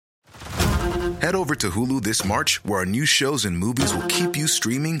Head over to Hulu this March, where our new shows and movies will keep you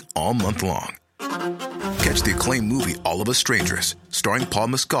streaming all month long. Catch the acclaimed movie All of Us Strangers, starring Paul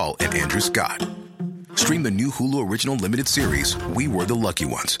Mescal and Andrew Scott. Stream the new Hulu original limited series We Were the Lucky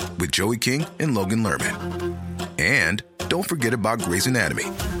Ones with Joey King and Logan Lerman. And don't forget about Grey's Anatomy.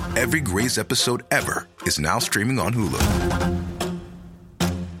 Every Grey's episode ever is now streaming on Hulu.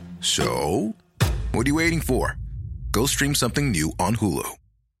 So, what are you waiting for? Go stream something new on Hulu.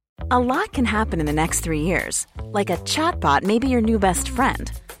 A lot can happen in the next 3 years. Like a chatbot may be your new best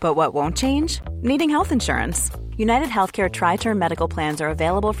friend. But what won't change? Needing health insurance. United Healthcare Tri-Term Medical Plans are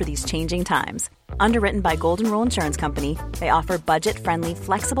available for these changing times. Underwritten by Golden Rule Insurance Company, they offer budget-friendly,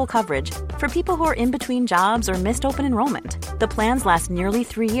 flexible coverage for people who are in between jobs or missed open enrollment. The plans last nearly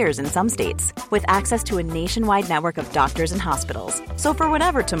 3 years in some states, with access to a nationwide network of doctors and hospitals. So for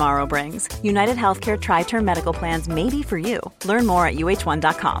whatever tomorrow brings, United Healthcare Tri-Term Medical Plans may be for you. Learn more at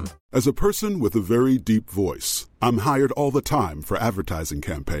uh1.com. As a person with a very deep voice, I'm hired all the time for advertising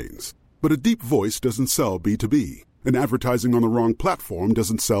campaigns. But a deep voice doesn't sell B2B, and advertising on the wrong platform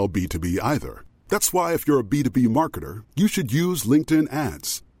doesn't sell B2B either. That's why if you're a B2B marketer, you should use LinkedIn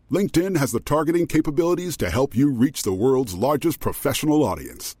ads. LinkedIn has the targeting capabilities to help you reach the world's largest professional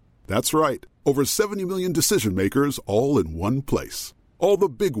audience. That's right, over 70 million decision makers all in one place. All the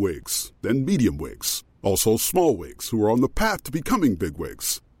big wigs, then medium wigs, also small wigs who are on the path to becoming big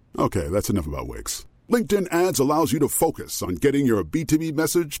wigs. Okay, that's enough about wigs. LinkedIn ads allows you to focus on getting your B2B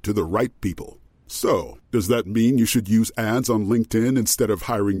message to the right people. So, does that mean you should use ads on LinkedIn instead of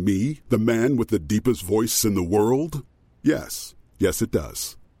hiring me, the man with the deepest voice in the world? Yes. Yes, it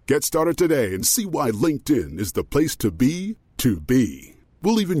does. Get started today and see why LinkedIn is the place to be to be.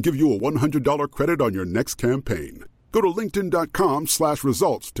 We'll even give you a $100 credit on your next campaign. Go to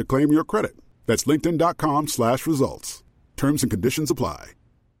linkedin.com/results to claim your credit. That's linkedin.com/results. Terms and conditions apply.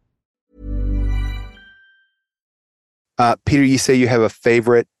 Peter, you say you have a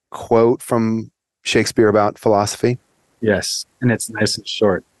favorite quote from Shakespeare about philosophy? Yes, and it's nice and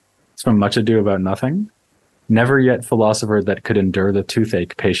short. It's from Much Ado About Nothing. Never yet philosopher that could endure the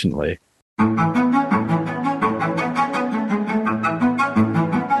toothache patiently.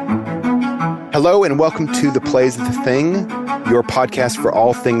 Hello and welcome to The Plays of the Thing, your podcast for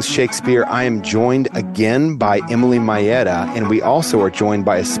all things Shakespeare. I am joined again by Emily Maeda, and we also are joined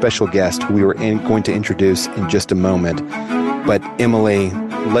by a special guest who we were going to introduce in just a moment. But Emily,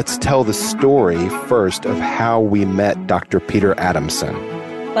 let's tell the story first of how we met Dr. Peter Adamson.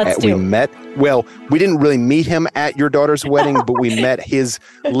 We didn't really meet him at your daughter's wedding, but we met his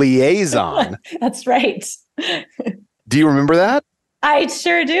liaison. That's right. Do you remember that? I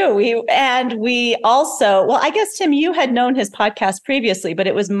sure do. We also, well, I guess, Tim, you had known his podcast previously, but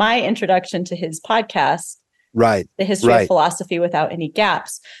it was my introduction to his podcast. Right. The History of Philosophy Without Any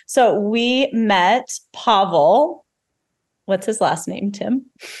Gaps. So we met Pavel. What's his last name, Tim?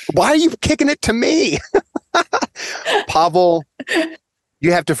 Why are you kicking it to me? Pavel.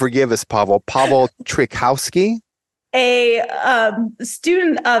 You have to forgive us, Pavel. Pavel Trikowski. A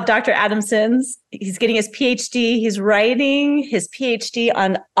student of Dr. Adamson's. He's getting his PhD. He's writing his PhD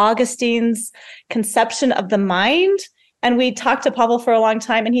on Augustine's conception of the mind. And we talked to Pavel for a long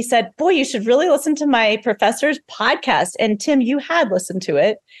time, and he said, boy, you should really listen to my professor's podcast. And Tim, you had listened to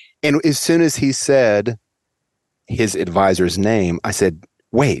it. And as soon as he said his advisor's name, I said,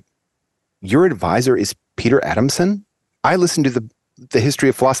 wait, your advisor is Peter Adamson? I listened to the History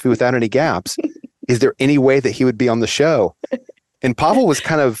of Philosophy Without Any Gaps. Is there any way that he would be on the show? And Pavel was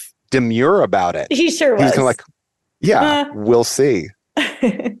kind of demure about it. He sure was. He was kind of like, yeah, we'll see.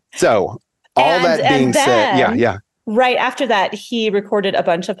 So all that being said, yeah. Right after that, he recorded a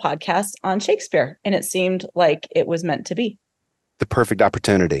bunch of podcasts on Shakespeare, and it seemed like it was meant to be. The perfect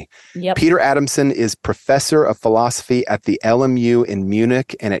opportunity. Yep. Peter Adamson is professor of philosophy at the LMU in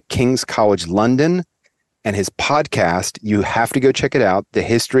Munich and at King's College London. And his podcast, you have to go check it out, The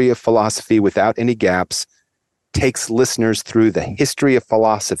History of Philosophy Without Any Gaps, takes listeners through the history of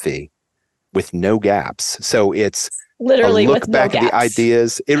philosophy with no gaps. So it's literally a look with back no at the gaps.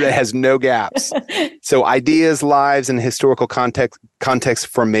 ideas. It has no gaps. So ideas, lives, and historical context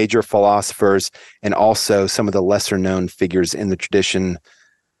for major philosophers, and also some of the lesser known figures in the tradition.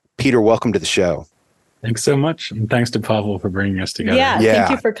 Peter, welcome to the show. Thanks so much. And thanks to Pavel for bringing us together. Yeah, thank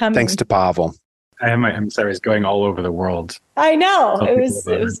you for coming. Thanks to Pavel. I have my emissaries going all over the world. I know. It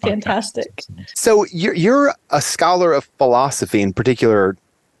was fantastic. So you're a scholar of philosophy, in particular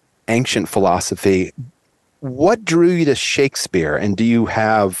ancient philosophy. What drew you to Shakespeare? And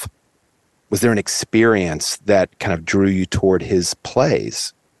was there an experience that kind of drew you toward his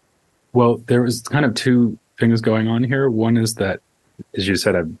plays? Well, there was kind of two things going on here. One is that as you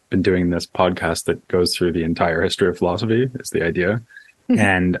said, I've been doing this podcast that goes through the entire history of philosophy, is the idea.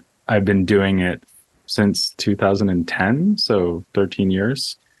 And I've been doing it since 2010, so 13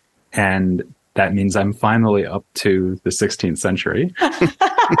 years. And that means I'm finally up to the 16th century.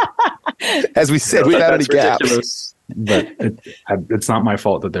 As we said, without any gaps. But it's not my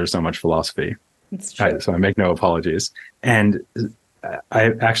fault that there's so much philosophy. It's true. So I make no apologies. And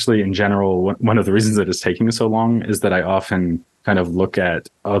I actually, in general, one of the reasons that it's taking so long is that I often kind of look at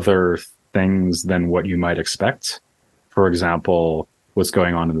other things than what you might expect. For example, what's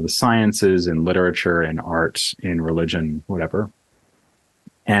going on in the sciences, in literature, in art, in religion, whatever.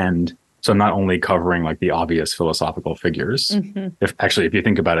 And so I'm not only covering like the obvious philosophical figures. If you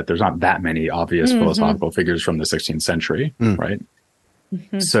think about it, there's not that many obvious philosophical figures from the 16th century, right?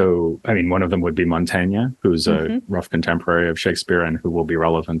 So, I mean, one of them would be Montaigne, who's a rough contemporary of Shakespeare and who will be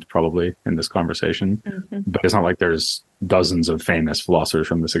relevant probably in this conversation. But it's not like there's dozens of famous philosophers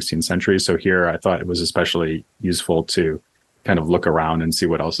from the 16th century. So here I thought it was especially useful to kind of look around and see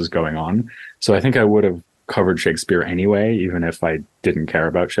what else is going on. So I think I would have covered Shakespeare anyway, even if I didn't care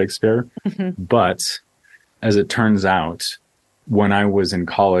about Shakespeare. But as it turns out, when I was in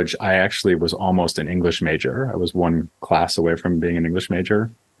college, I actually was almost an English major. I was one class away from being an English major.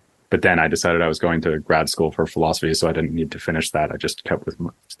 But then I decided I was going to grad school for philosophy, so I didn't need to finish that. I just kept with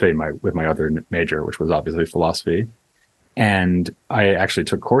my other major, which was obviously philosophy. And I actually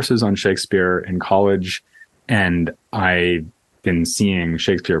took courses on Shakespeare in college, and I've been seeing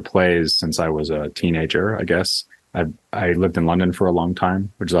Shakespeare plays since I was a teenager, I guess. I lived in London for a long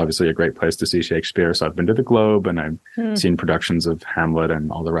time, which is obviously a great place to see Shakespeare. So I've been to the Globe and I've seen productions of Hamlet and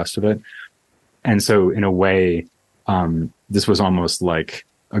all the rest of it. And so in a way, this was almost like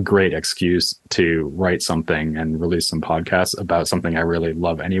a great excuse to write something and release some podcasts about something I really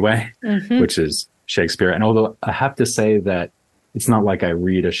love anyway, which is Shakespeare. And although I have to say that it's not like I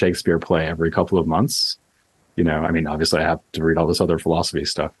read a Shakespeare play every couple of months, you know, I mean, obviously I have to read all this other philosophy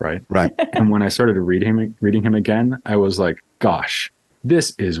stuff, right? Right. And when I started reading him again, I was like, gosh,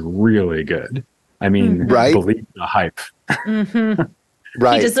 this is really good. I mean, believe the hype.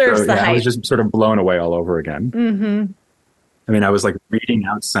 Right. He deserves the hype. I was just sort of blown away all over again. I mean, I was like reading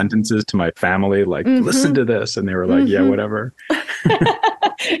out sentences to my family, like, listen to this. And they were like, yeah, whatever.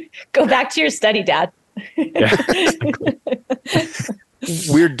 Go back to your study, Dad. Yeah, exactly.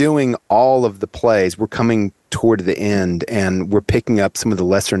 We're doing all of the plays. We're coming toward the end, and we're picking up some of the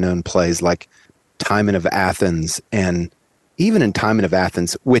lesser known plays like Timon of Athens. And even in Timon of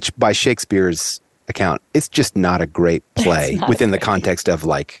Athens, which by Shakespeare's account, it's just not a great play within the context of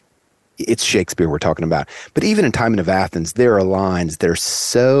like, it's Shakespeare we're talking about. But even in Timon of Athens, there are lines that are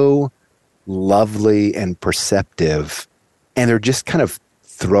so lovely and perceptive, and they're just kind of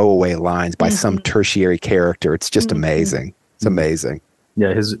throwaway lines by some tertiary character. It's just amazing. It's amazing.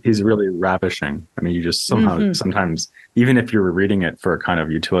 Yeah, he's really ravishing. I mean, you just somehow sometimes, even if you're reading it for a kind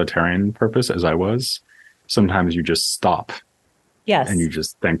of utilitarian purpose, as I was, sometimes you just stop. Yes. And you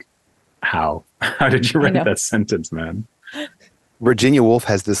just think, how did you write that sentence, man? Virginia Woolf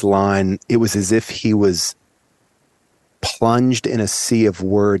has this line, it was as if he was plunged in a sea of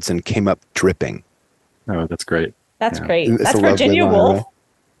words and came up dripping. Oh, that's great. That's great. It's That's a lovely Virginia line, Woolf. right?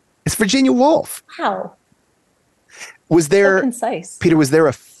 It's Virginia Woolf. Wow. Was there, So concise. Peter, was there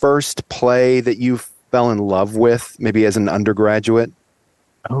a first play that you fell in love with, maybe as an undergraduate?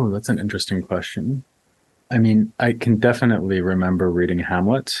 Oh, that's an interesting question. I mean, I can definitely remember reading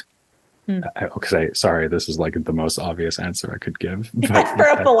Hamlet. Sorry, this is like the most obvious answer I could give. But For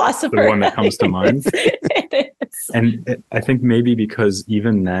a philosopher. the one that comes to mind. It is. And I think maybe because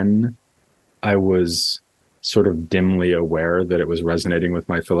even then I was sort of dimly aware that it was resonating with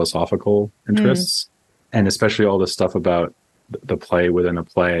my philosophical interests. And especially all the stuff about the play within a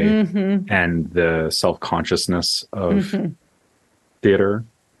play and the self-consciousness of theater.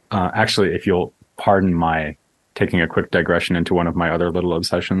 Actually, if you'll pardon my taking a quick digression into one of my other little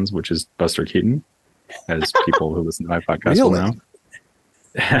obsessions, which is Buster Keaton, as people who listen to my podcast will know.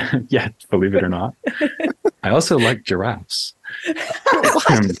 Yeah, believe it or not. I also like giraffes. Oh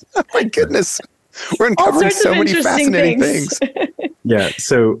my goodness. We're uncovering so many fascinating things. Yeah,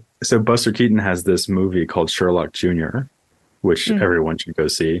 so Buster Keaton has this movie called Sherlock Jr., which everyone should go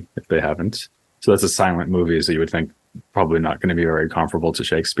see if they haven't. So that's a silent movie, so you would think probably not going to be very comparable to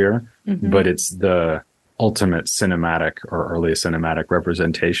Shakespeare, but it's the ultimate cinematic or early cinematic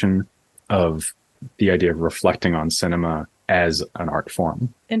representation of the idea of reflecting on cinema as an art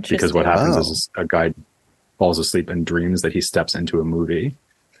form. Interesting. Because what happens is a guy falls asleep and dreams that he steps into a movie.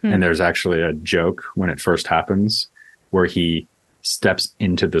 And there's actually a joke when it first happens where he steps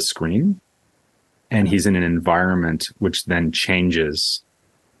into the screen and he's in an environment which then changes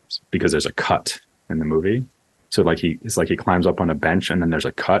because there's a cut in the movie. So it's like he climbs up on a bench and then there's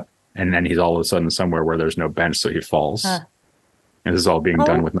a cut, and then he's all of a sudden somewhere where there's no bench, so he falls. And this is all being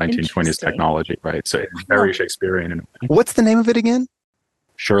done with 1920s technology, right? So it's very Shakespearean. What's the name of it again?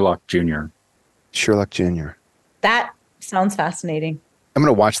 Sherlock Jr. Sherlock Jr. That sounds fascinating. I'm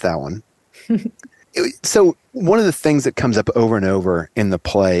going to watch that one. So one of the things that comes up over and over in the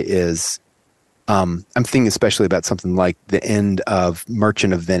play is, I'm thinking especially about something like the end of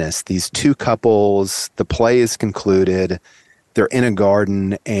Merchant of Venice. These two couples, the play is concluded, they're in a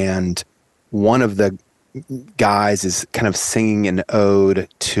garden, and one of the guys is kind of singing an ode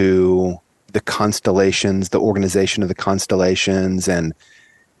to the constellations, the organization of the constellations, and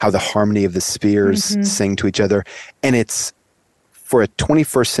how the harmony of the spheres sing to each other. And it's, for a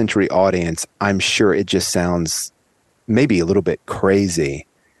 21st century audience, I'm sure it just sounds maybe a little bit crazy.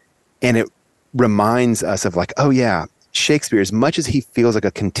 And it reminds us of like, oh yeah, Shakespeare, as much as he feels like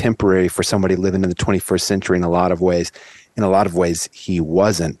a contemporary for somebody living in the 21st century in a lot of ways he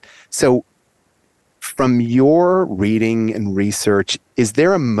wasn't. So from your reading and research, is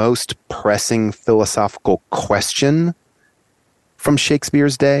there a most pressing philosophical question from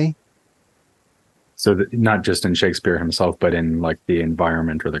Shakespeare's day? So not just in Shakespeare himself, but in like the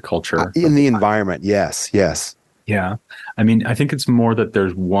environment or the culture. In the environment, yes. Yeah. I mean, I think it's more that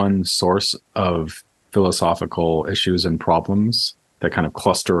there's one source of philosophical issues and problems that kind of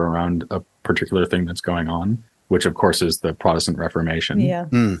cluster around a particular thing that's going on, which of course is the Protestant Reformation. Yeah.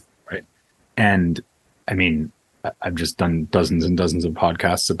 Right. And I mean, I've just done dozens and dozens of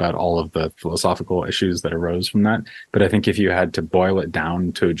podcasts about all of the philosophical issues that arose from that. But I think if you had to boil it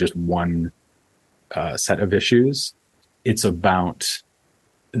down to just one set of issues, it's about,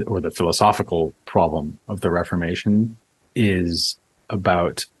 or the philosophical problem of the Reformation is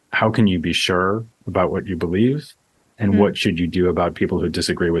about how can you be sure about what you believe, and what should you do about people who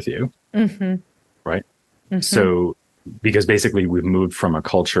disagree with you, right? So, because basically we've moved from a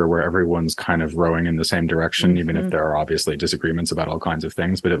culture where everyone's kind of rowing in the same direction, even if there are obviously disagreements about all kinds of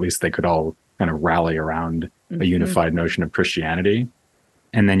things, but at least they could all kind of rally around a unified notion of Christianity.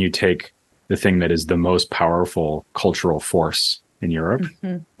 And then you take the thing that is the most powerful cultural force in Europe,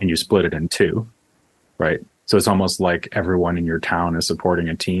 and you split it in two, right? So it's almost like everyone in your town is supporting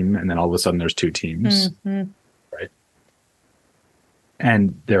a team, and then all of a sudden there's two teams, right?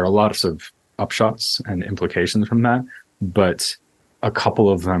 And there are lots of upshots and implications from that, but a couple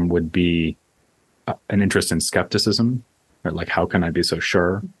of them would be an interest in skepticism, right? Like, how can I be so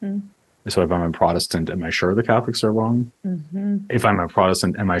sure? So if I'm a Protestant, am I sure the Catholics are wrong? If I'm a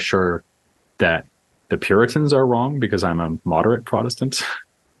Protestant, am I sure that the Puritans are wrong because I'm a moderate Protestant,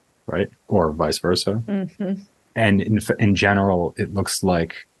 right? Or vice versa. And in general, it looks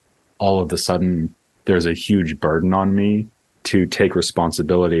like all of a sudden there's a huge burden on me to take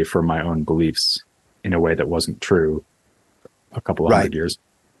responsibility for my own beliefs in a way that wasn't true a couple of hundred years,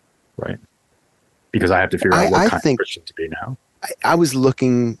 right? Because I have to figure out what kind of Christian to be now. I was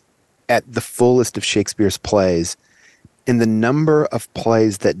looking at the full list of Shakespeare's plays, and the number of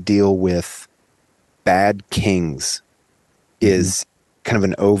plays that deal with bad kings is kind of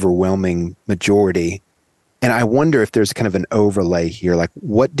an overwhelming majority. And I wonder if there's kind of an overlay here. Like,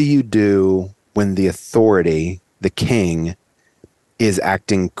 what do you do when the authority, the king, is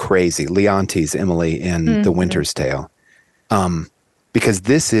acting crazy? Leontes, Emily, in The Winter's Tale. Because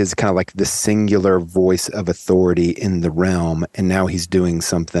this is kind of like the singular voice of authority in the realm, and now he's doing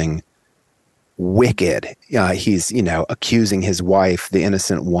something wicked. He's, accusing his wife, the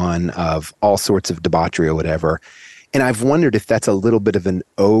innocent one, of all sorts of debauchery or whatever. And I've wondered if that's a little bit of an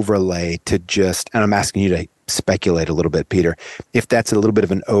overlay to just, and I'm asking you to speculate a little bit, Peter, if that's a little bit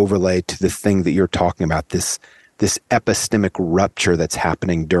of an overlay to the thing that you're talking about, this epistemic rupture that's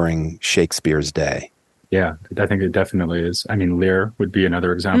happening during Shakespeare's day. Yeah, I think it definitely is. I mean, Lear would be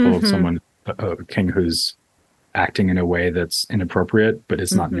another example of someone, a king who's acting in a way that's inappropriate, but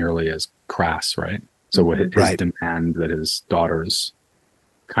it's not nearly as crass, right? So what his demand that his daughters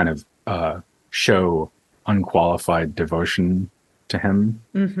kind of show unqualified devotion to him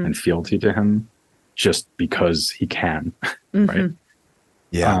and fealty to him just because he can, right?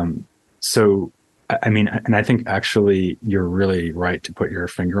 Yeah. So, I mean, and I think actually you're really right to put your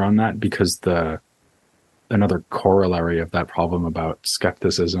finger on that, because another corollary of that problem about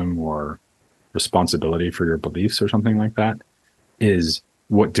skepticism or responsibility for your beliefs or something like that is,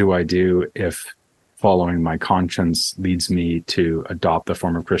 what do I do if following my conscience leads me to adopt a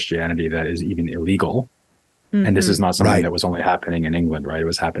form of Christianity that is even illegal? And this is not something that was only happening in England, right? It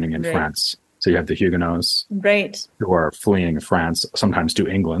was happening in France. So you have the Huguenots, right, who are fleeing France, sometimes to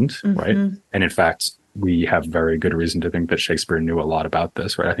England, right? And in fact, we have very good reason to think that Shakespeare knew a lot about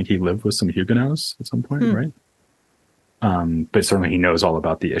this, right? I think he lived with some Huguenots at some point, right? But certainly he knows all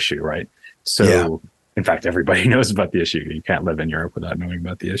about the issue, right? So, in fact, everybody knows about the issue. You can't live in Europe without knowing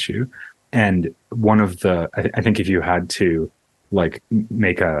about the issue. And one of the, I think if you had to like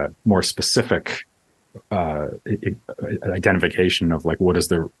make a more specific identification of like what is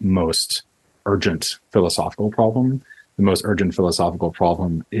the most urgent philosophical problem, the most urgent philosophical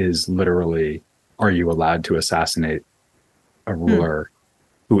problem is literally, are you allowed to assassinate a ruler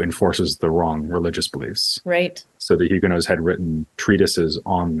who enforces the wrong religious beliefs? Right. So the Huguenots had written treatises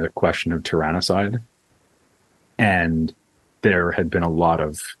on the question of tyrannicide. And there had been a lot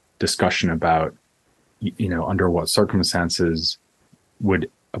of discussion about, under what circumstances would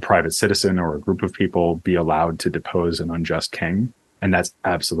a private citizen or a group of people be allowed to depose an unjust king. And that's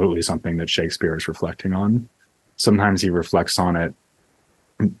absolutely something that Shakespeare is reflecting on. Sometimes he reflects on it,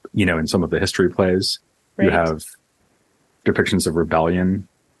 in some of the history plays. Right. You have depictions of rebellion,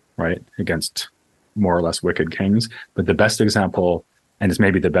 right, against more or less wicked kings. But the best example, and it's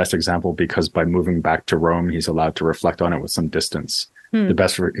maybe the best example because by moving back to Rome, he's allowed to reflect on it with some distance. The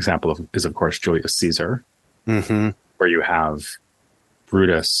best example is, of course, Julius Caesar, where you have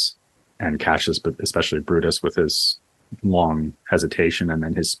Brutus and Cassius, but especially Brutus with his long hesitation and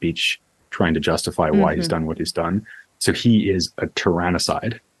then his speech trying to justify why he's done what he's done. So he is a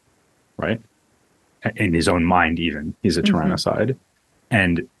tyrannicide, right? In his own mind, even, he's a tyrannicide.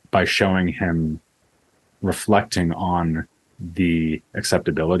 And by showing him reflecting on the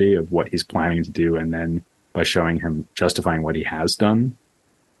acceptability of what he's planning to do, and then by showing him justifying what he has done,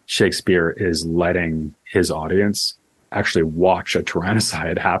 Shakespeare is letting his audience actually watch a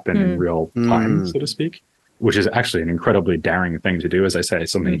tyrannicide happen in real time, so to speak, which is actually an incredibly daring thing to do. As I say,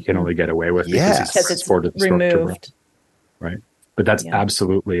 something he can only get away with because it's removed. Right. But that's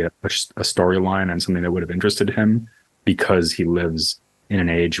absolutely a storyline and something that would have interested him because he lives in an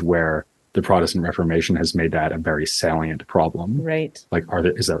age where the Protestant Reformation has made that a very salient problem. Right. Like, are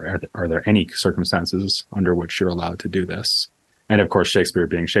there any circumstances under which you're allowed to do this? And of course, Shakespeare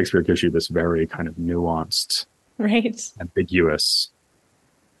being Shakespeare gives you this very kind of nuanced, ambiguous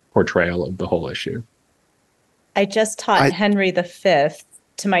portrayal of the whole issue. I just taught Henry V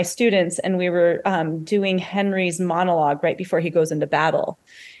to my students, and we were doing Henry's monologue right before he goes into battle.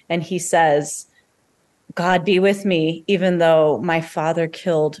 And he says, God be with me, even though my father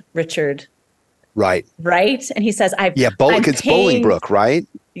killed Richard. Right. Right. And he says, it's Bolingbroke, right?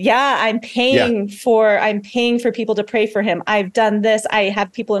 Yeah. I'm paying for people to pray for him. I've done this. I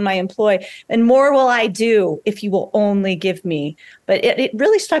have people in my employ, and more will I do if you will only give me. But it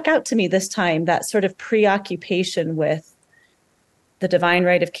really struck out to me this time, that sort of preoccupation with the divine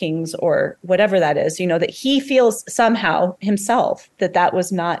right of kings, or whatever that is, that he feels somehow himself that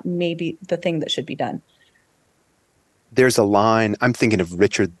was not maybe the thing that should be done. There's a line, I'm thinking of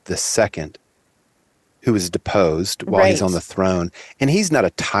Richard II, who was deposed while he's on the throne. And he's not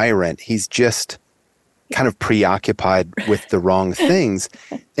a tyrant. He's just kind of preoccupied with the wrong things.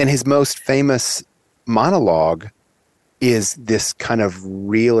 And his most famous monologue is this kind of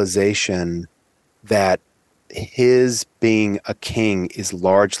realization that his being a king is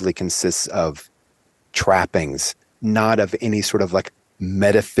largely consists of trappings, not of any sort of like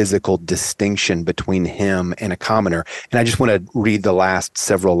metaphysical distinction between him and a commoner. And I just want to read the last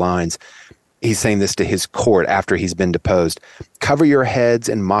several lines. He's saying this to his court after he's been deposed. Cover your heads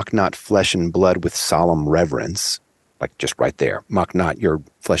and mock not flesh and blood with solemn reverence. Like just right there. Mock not your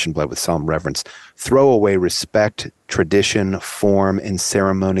flesh and blood with solemn reverence. Throw away respect, tradition, form, and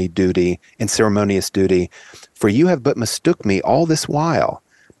ceremonious duty. For you have but mistook me all this while.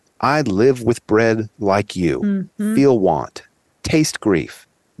 I live with bread like you, feel want, taste grief,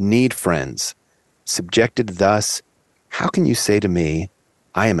 need friends. Subjected thus, how can you say to me,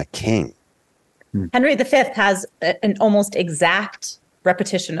 I am a king? Henry V has an almost exact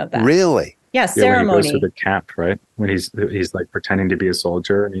repetition of that. Really? Yeah, ceremony. When he goes to the camp, right? When he's like pretending to be a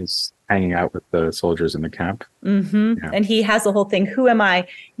soldier and he's hanging out with the soldiers in the camp. Yeah. And he has the whole thing. Who am I?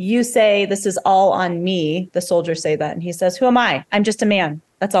 You say this is all on me. The soldiers say that. And he says, who am I? I'm just a man.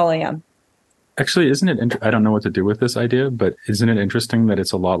 That's all I am. Actually, isn't it? I don't know what to do with this idea, but isn't it interesting that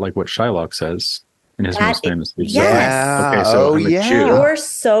it's a lot like what Shylock says in his most famous speech? Yes. Okay, so I'm a Jew. You're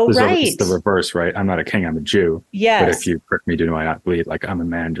so right. It's the reverse, right? I'm not a king, I'm a Jew. Yes. But if you prick me, do I not bleed? Like, I'm a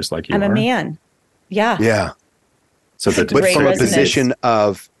man just like you are. I'm a man. Yeah. Yeah. So but from a position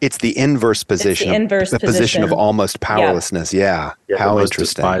of, it's the inverse position. It's the inverse position of almost powerlessness. Yeah. How interesting. The most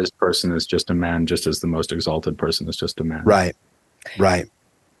despised person is just a man, just as the most exalted person is just a man. Right.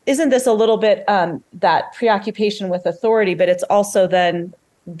 isn't this a little bit that preoccupation with authority, but it's also then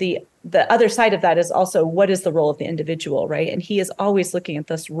the other side of that is also what is the role of the individual, right? And he is always looking at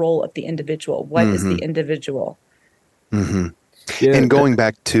this role of the individual. What is the individual? Mm-hmm. Yeah. And going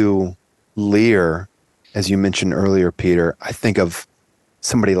back to Lear, as you mentioned earlier, Peter, I think of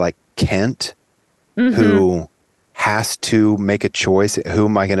somebody like Kent, who has to make a choice. Who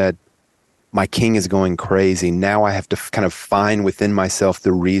am I going to, my king is going crazy. Now I have to kind of find within myself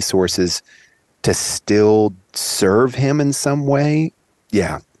the resources to still serve him in some way.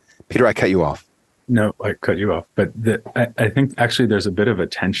 Yeah. Peter, I cut you off. No, I cut you off. But I think actually there's a bit of a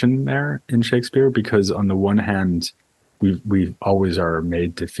tension there in Shakespeare, because on the one hand, we always are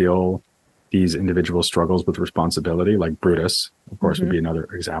made to feel these individual struggles with responsibility, like Brutus, of course, would be another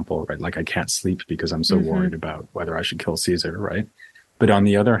example, right? Like, I can't sleep because I'm so worried about whether I should kill Caesar, right? But on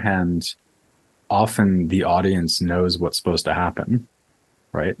the other hand, often the audience knows what's supposed to happen,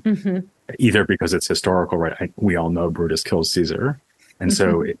 right? Either because it's historical, right? We all know Brutus kills Caesar. And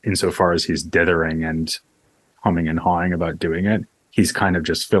so insofar as he's dithering and humming and hawing about doing it, he's kind of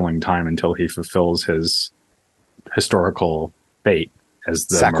just filling time until he fulfills his historical fate as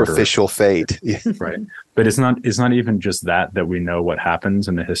the sacrificial murderer. Fate. Right. But it's not even just that we know what happens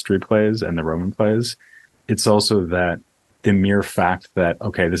in the history plays and the Roman plays. It's also that the mere fact that,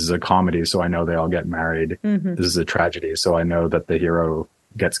 okay, this is a comedy, so I know they all get married. This is a tragedy, so I know that the hero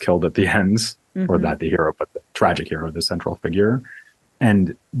gets killed at the ends, or not the hero, but the tragic hero, the central figure.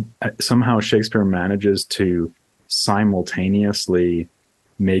 And somehow Shakespeare manages to simultaneously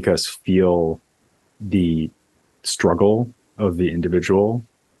make us feel the struggle of the individual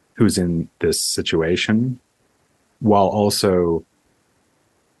who's in this situation, while also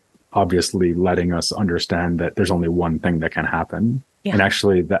obviously letting us understand that there's only one thing that can happen. Yeah. And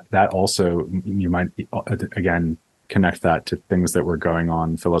actually that also, you might again connect that to things that were going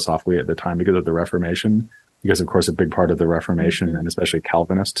on philosophically at the time because of the Reformation, because of course a big part of the Reformation and especially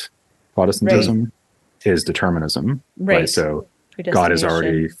Calvinist Protestantism is determinism, right? So God has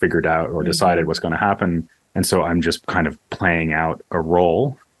already figured out or decided what's going to happen. And so I'm just kind of playing out a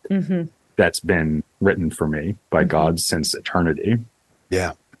role that's been written for me by God since eternity.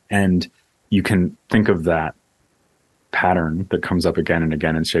 Yeah. And you can think of that pattern that comes up again and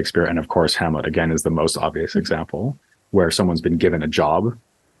again in Shakespeare. And of course, Hamlet, again, is the most obvious example where someone's been given a job.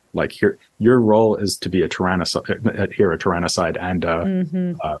 Like, here, your role is to be a tyrannicide and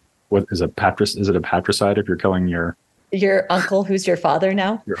what is is it a patricide if you're killing your uncle who's your father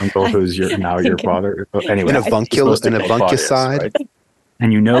now? Your uncle who's your father. Anyway, an avunculicide. Right?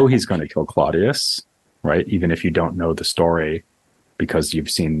 And you know he's going to kill Claudius, right? Even if you don't know the story because you've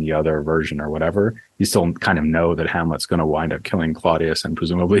seen the other version or whatever, you still kind of know that Hamlet's going to wind up killing Claudius and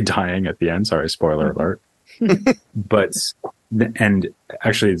presumably dying at the end. Sorry, spoiler alert. And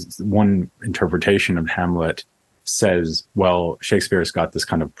actually, one interpretation of Hamlet says, well, Shakespeare's got this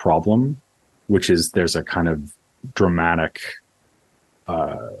kind of problem, which is there's a kind of dramatic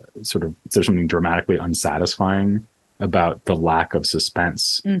there's something dramatically unsatisfying about the lack of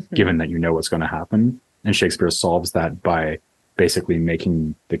suspense, given that you know what's going to happen. And Shakespeare solves that by basically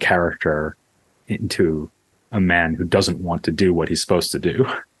making the character into a man who doesn't want to do what he's supposed to do,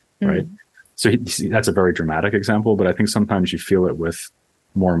 right? So that's a very dramatic example, but I think sometimes you feel it with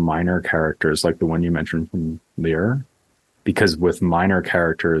more minor characters, like the one you mentioned from Lear, because with minor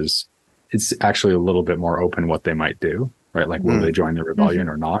characters, it's actually a little bit more open what they might do, right? Like, will they join the rebellion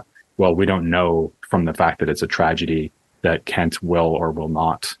or not? Well, we don't know from the fact that it's a tragedy that Kent will or will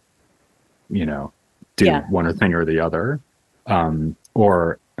not, do one thing or the other.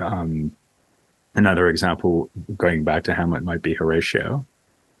 Another example, going back to Hamlet, might be Horatio.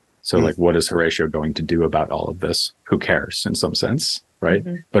 So like, what is Horatio going to do about all of this? Who cares, in some sense, right?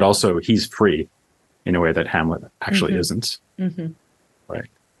 But also he's free in a way that Hamlet actually isn't, right?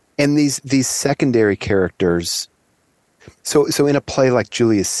 And these secondary characters, so in a play like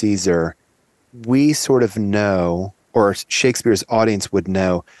Julius Caesar, we sort of know, or Shakespeare's audience would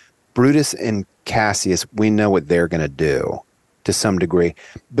know, Brutus and Cassius, we know what they're going to do to some degree.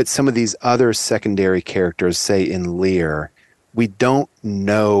 But some of these other secondary characters, say in Lear, we don't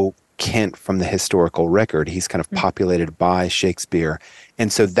know Kent from the historical record. He's kind of populated by Shakespeare.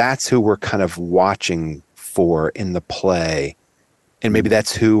 And so that's who we're kind of watching for in the play. And maybe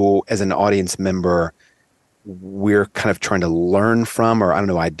that's who, as an audience member, we're kind of trying to learn from, or I don't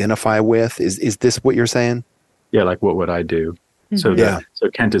know, identify with. Is this what you're saying? Yeah, like, what would I do? So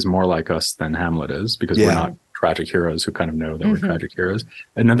Kent is more like us than Hamlet is, because we're not tragic heroes who kind of know that we're tragic heroes.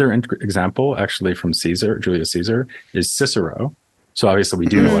 Another example, actually, from Julius Caesar, is Cicero. So obviously we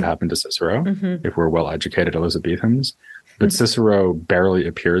do know what happened to Cicero if we're well-educated Elizabethans. but Cicero barely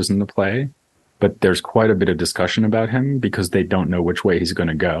appears in the play. But there's quite a bit of discussion about him because they don't know which way he's going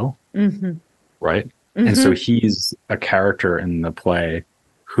to go, right? And so he's a character in the play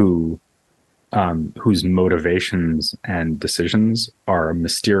whose motivations and decisions are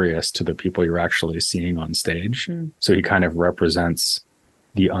mysterious to the people you're actually seeing on stage. So he kind of represents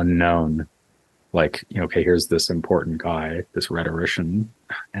the unknown, like, okay, here's this important guy, this rhetorician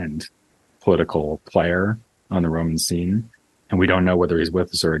and political player on the Roman scene, and we don't know whether he's with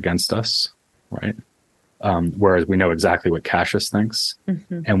us or against us, right? Whereas we know exactly what Cassius thinks,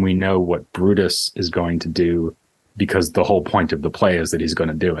 and we know what Brutus is going to do, because the whole point of the play is that he's going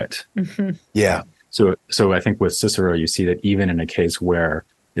to do it. Yeah. So I think with Cicero, you see that even in a case where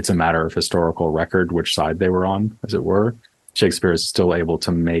it's a matter of historical record, which side they were on, as it were, Shakespeare is still able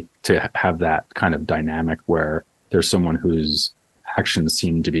to have that kind of dynamic where there's someone whose actions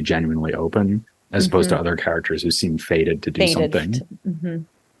seem to be genuinely open, as opposed to other characters who seem fated to do something.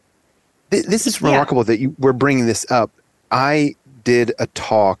 This is remarkable that we're bringing this up. I did a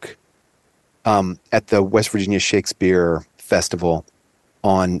talk at the West Virginia Shakespeare Festival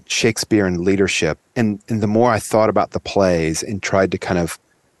on Shakespeare and leadership. And the more I thought about the plays and tried to kind of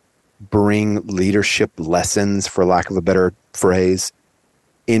bring leadership lessons, for lack of a better phrase,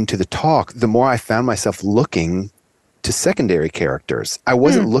 into the talk, the more I found myself looking to secondary characters. I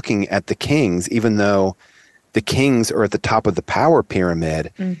wasn't looking at the kings, even though the kings are at the top of the power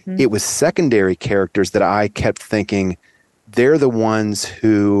pyramid. It was secondary characters that I kept thinking, they're the ones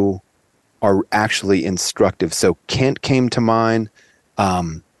who are actually instructive. So Kent came to mind.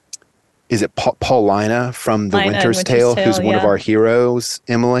 Is it Paulina from The Winter's Tale, who's one of our heroes,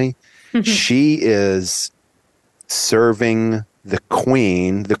 Emily? She is serving the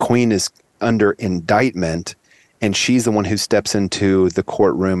queen. The queen is under indictment, and she's the one who steps into the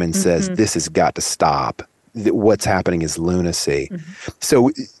courtroom and says, this has got to stop. What's happening is lunacy.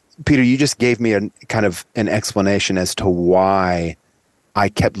 So, Peter, you just gave me a kind of an explanation as to why I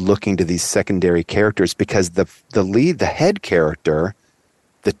kept looking to these secondary characters, because the head character,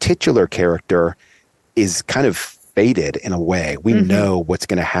 the titular character, is kind of fated in a way. We know what's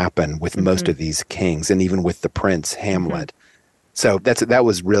going to happen with most of these kings, and even with the prince Hamlet. So that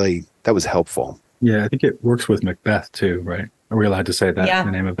was helpful. Yeah, I think it works with Macbeth too, right? Are we allowed to say that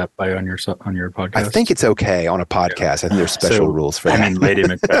the name of that play on your podcast? I think it's okay on a podcast. Yeah. I think there's special rules for that. I mean, Lady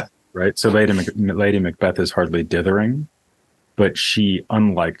Macbeth, right? So Lady Macbeth is hardly dithering, but she,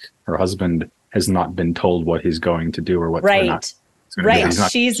 unlike her husband, has not been told what he's going to do or what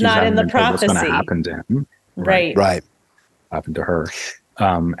She's not in the prophecy. What's going to happen to him? Right. Happened to her,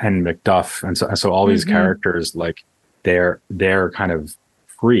 and Macduff, and so all these characters, like they're kind of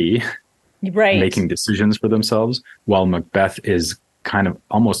free. Making decisions for themselves, while Macbeth is kind of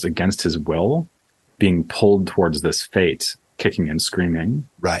almost against his will, being pulled towards this fate, kicking and screaming.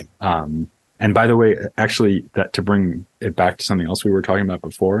 Right. And by the way, actually, that to bring it back to something else we were talking about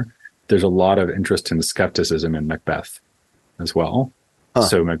before, there's a lot of interest in skepticism in Macbeth as well.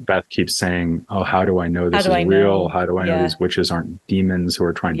 So Macbeth keeps saying, "Oh, how do I know this is real? How do I know these witches aren't demons who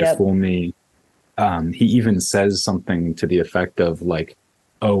are trying to fool me?" He even says something to the effect of like,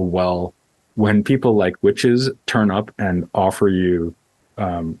 "Oh, well, when people like witches turn up and offer you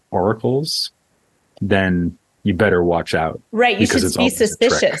oracles, then you better watch out." Right. You should be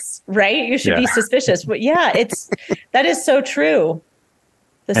suspicious, right? You should be suspicious. But that is so true.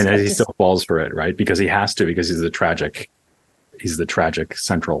 And he still falls for it, right? Because he has to, because he's the tragic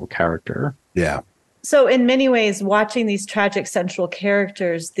central character. Yeah. So in many ways, watching these tragic central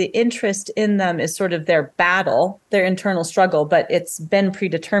characters, the interest in them is sort of their battle, their internal struggle, but it's been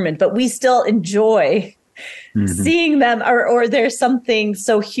predetermined. But we still enjoy seeing them, or there's something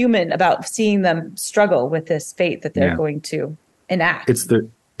so human about seeing them struggle with this fate that they're going to enact. It's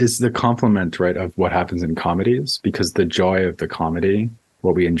the complement, right, of what happens in comedies, because the joy of the comedy,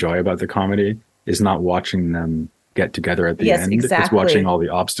 what we enjoy about the comedy, is not watching them get together at the end. Exactly. It's watching all the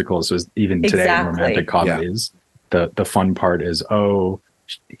obstles. So even today in romantic comedies, the fun part is,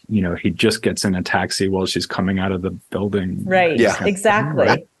 he just gets in a taxi while she's coming out of the building. Right. Yeah. Exactly.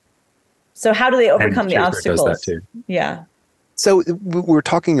 Right. So how do they overcome the obstacles? Does that too. Yeah. So we're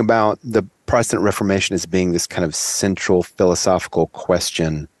talking about the Protestant Reformation as being this kind of central philosophical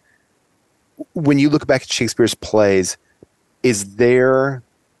question. When you look back at Shakespeare's plays, is there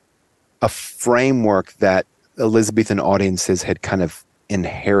a framework that Elizabethan audiences had kind of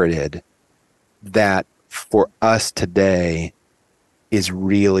inherited that for us today is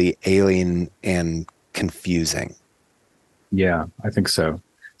really alien and confusing? Yeah, I think so.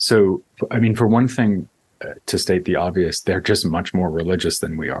 So, I mean, for one thing, to state the obvious, they're just much more religious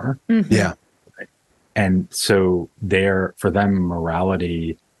than we are. Yeah. And so for them,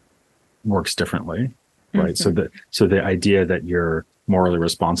 morality works differently, right? Mm-hmm. So the idea that you're morally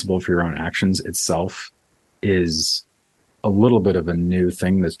responsible for your own actions itself is a little bit of a new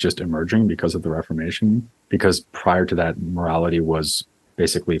thing that's just emerging because of the Reformation. Because prior to that, morality was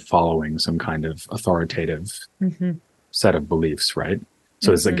basically following some kind of authoritative Mm-hmm. set of beliefs, right?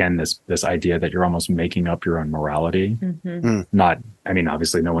 So it's again this idea that you're almost making up your own morality. Mm-hmm.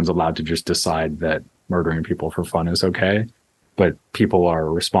 Obviously no one's allowed to just decide that murdering people for fun is okay, but people are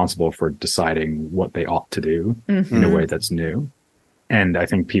responsible for deciding what they ought to do in a way that's new. And I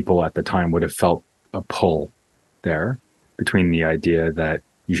think people at the time would have felt a pull there between the idea that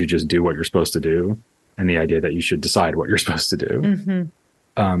you should just do what you're supposed to do and the idea that you should decide what you're supposed to do. Mm-hmm.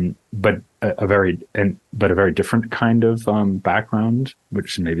 But a very different kind of background,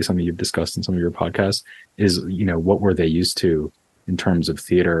 which may be something you've discussed in some of your podcasts, is, what were they used to in terms of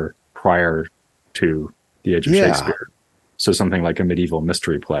theater prior to the age of Shakespeare? So something like a medieval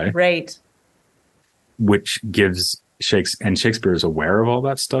mystery play, right, which gives Shakespeare is aware of all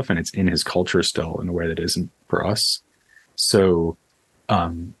that stuff, and it's in his culture still in a way that isn't for us. So,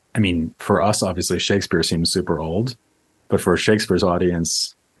 for us, obviously, Shakespeare seems super old, but for Shakespeare's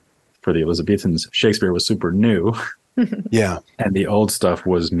audience, for the Elizabethans, Shakespeare was super new. Yeah. And the old stuff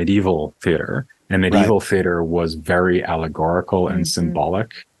was medieval theater. And medieval theater was very allegorical and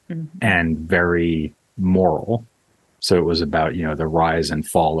symbolic and very moral. So it was about, the rise and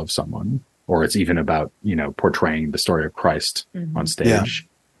fall of someone, or it's even about, portraying the story of Christ on stage.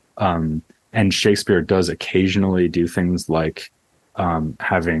 Yeah. And Shakespeare does occasionally do things like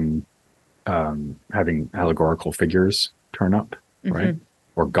having allegorical figures turn up, right?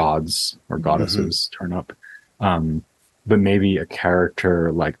 Or gods or goddesses turn up. But maybe a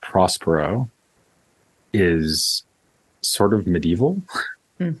character like Prospero is sort of medieval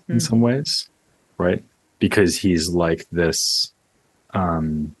in some ways, right? Because he's like this,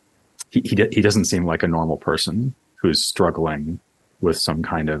 he doesn't seem like a normal person who's struggling with some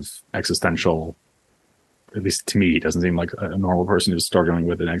kind of existential, at least to me, he doesn't seem like a normal person who's struggling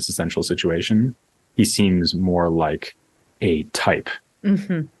with an existential situation. He seems more like a type,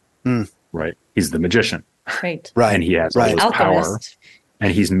 right? He's the magician. Right. And he has all this power, Alchemist.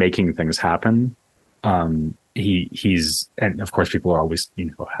 and he's making things happen. He's, and of course people are always,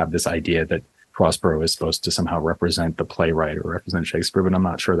 have this idea that Prospero is supposed to somehow represent the playwright or represent Shakespeare, but I'm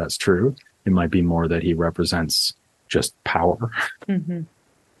not sure that's true. It might be more that he represents just power.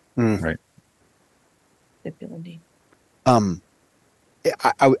 Right.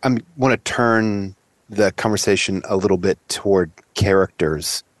 I want to turn the conversation a little bit toward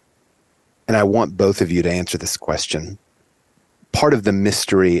characters, and I want both of you to answer this question. Part of the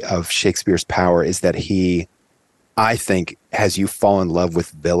mystery of Shakespeare's power is that he, I think, has you fall in love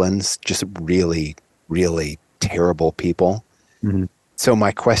with villains, just really, really terrible people. So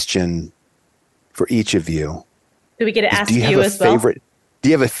my question for each of you, do we get to ask do you have you a as favorite? Well? Do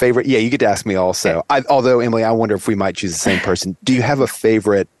you have a favorite? Yeah, you get to ask me also. Okay. Although, Emily, I wonder if we might choose the same person. Do you have a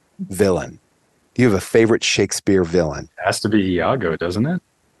favorite villain? Do you have a favorite Shakespeare villain? It has to be Iago, doesn't it?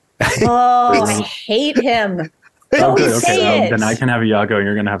 Oh, I hate him. Don't say it. Then I can have Iago and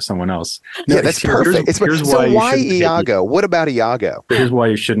you're going to have someone else. No, yeah, that's perfect. So why Iago? What about Iago? Here's why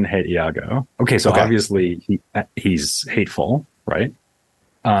you shouldn't hate Iago. Okay, so obviously he's hateful, right?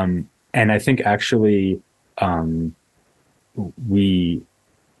 And I think actually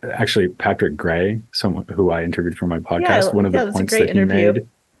Patrick Gray, someone who I interviewed for my podcast, one of the points that he made,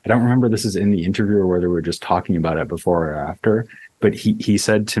 I don't remember this is in the interview or whether we were just talking about it before or after, but he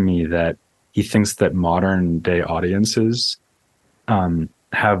said to me that he thinks that modern day audiences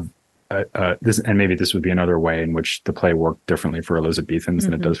have this, and maybe this would be another way in which the play worked differently for Elizabethans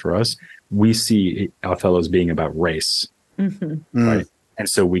than it does for us. We see Othello as being about race, right? And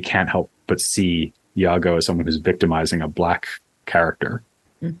so we can't help but see Iago as someone who's victimizing a black character,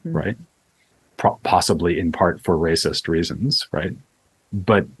 right? Possibly in part for racist reasons, right?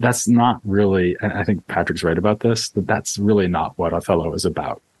 But that's not really, and I think Patrick's right about this, that's really not what Othello is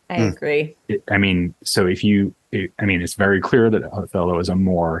about. I agree. So it's very clear that Othello is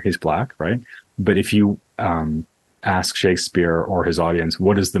he's black, right? But if you ask Shakespeare or his audience,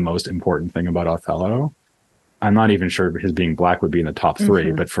 what is the most important thing about Othello? I'm not even sure his being black would be in the top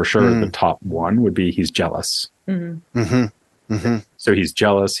three, but for sure the top one would be he's jealous. So he's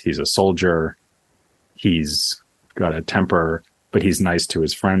jealous, he's a soldier, he's got a temper, but he's nice to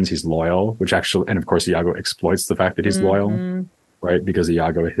his friends, he's loyal, and of course Iago exploits the fact that he's loyal, right? Because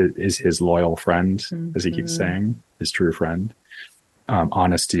Iago is his loyal friend, as he keeps saying, his true friend.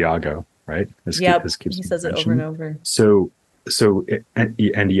 Honest Iago, right? He says it over and over. So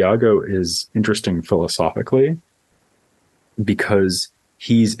and Iago is interesting philosophically because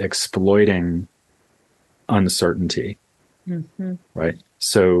he's exploiting uncertainty, right?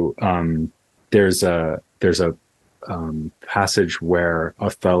 So there's a passage where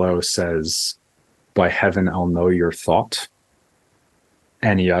Othello says, "By heaven, I'll know your thought,"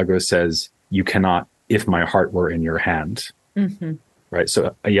 and Iago says, "You cannot, if my heart were in your hand." Right.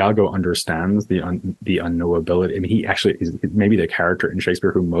 So Iago understands the unknowability. I mean, he actually is maybe the character in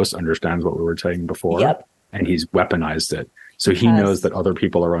Shakespeare who most understands what we were saying before. Yep. And he's weaponized it. So he knows that other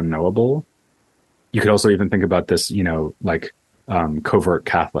people are unknowable. You could also even think about this, like covert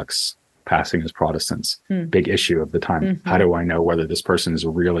Catholics passing as Protestants. Big issue of the time. How do I know whether this person is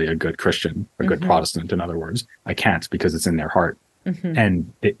really a good Christian, a good Protestant, in other words? I can't because it's in their heart.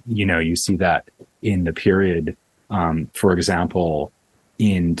 And, you see that in the period, for example,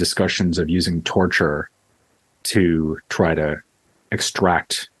 in discussions of using torture to try to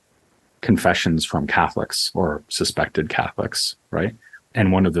extract confessions from Catholics or suspected Catholics, right?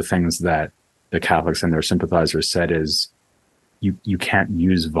 And one of the things that the Catholics and their sympathizers said is, you can't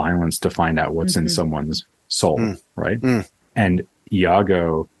use violence to find out what's in someone's soul, right? And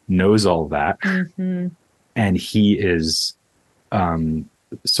Iago knows all that, and he is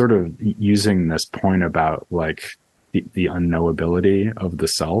sort of using this point about like the unknowability of the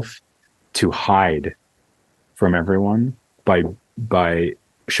self to hide from everyone by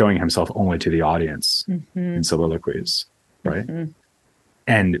showing himself only to the audience in soliloquies, right?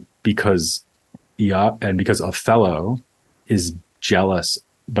 And because Othello is jealous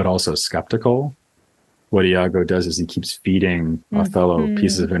but also skeptical, what Iago does is he keeps feeding Othello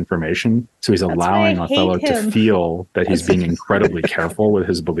pieces of information. So he's allowing Othello to feel that he's being incredibly careful with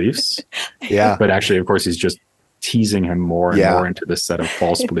his beliefs. Yeah. But actually, of course, he's just teasing him more and more into this set of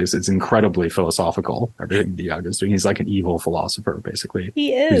false beliefs. It's incredibly philosophical, everything Iago's doing. He's like an evil philosopher, basically.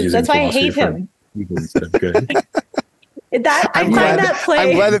 He is. That's why I hate him. Evil instead of good. I'm glad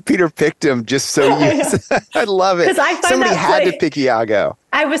that Peter picked him just so you. I love it. Somebody had to pick Iago.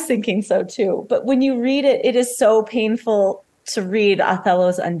 I was thinking so too. But when you read it, it is so painful to read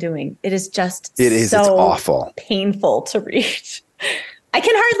Othello's undoing. It is just it's awful. Painful to read. I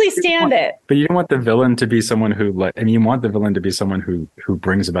can hardly stand it. But you don't want the villain to be someone who, you want the villain to be someone who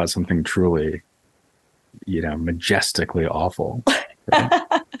brings about something truly, majestically awful. Right?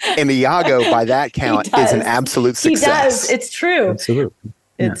 And Iago, by that count, is an absolute success. He does. It's true. Absolutely.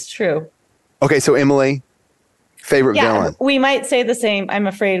 It's true. Okay, so Emily, favorite villain. We might say the same. I'm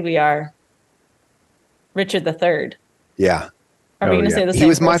afraid we are. Richard III. Yeah. Are we going to say the same? He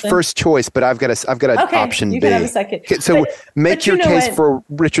was my first choice, but I've got an option B. You can have a second. Okay, so make your case for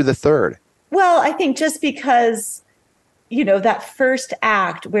Richard III. Well, I think just because, that first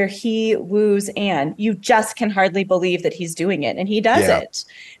act where he woos Anne, you just can hardly believe that he's doing it. And he does it.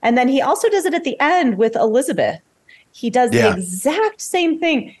 And then he also does it at the end with Elizabeth. He does the exact same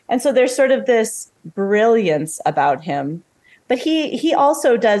thing. And so there's sort of this brilliance about him. But he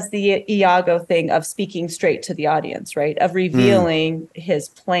also does the Iago thing of speaking straight to the audience, right? Of revealing his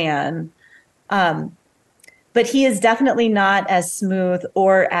plan. But he is definitely not as smooth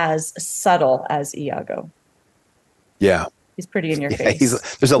or as subtle as Iago. Yeah. He's pretty in your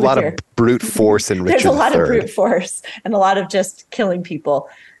face. There's a lot of brute force in Richard III. There's a lot of brute force and a lot of just killing people.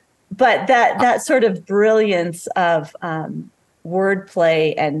 But that sort of brilliance of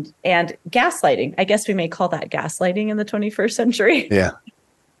wordplay and gaslighting. I guess we may call that gaslighting in the 21st century. Yeah,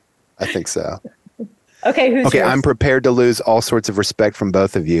 I think so. Okay, who's yours? I'm prepared to lose all sorts of respect from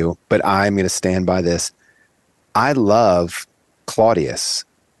both of you, but I'm going to stand by this. I love Claudius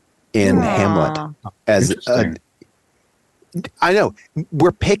in Hamlet as I know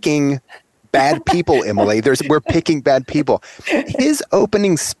we're picking bad people, Emily. We're picking bad people. His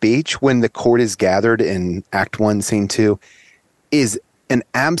opening speech when the court is gathered in Act 1, Scene 2 is an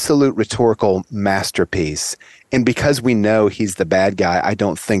absolute rhetorical masterpiece. And because we know he's the bad guy, I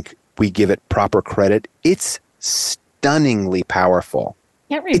don't think we give it proper credit. It's stunningly powerful.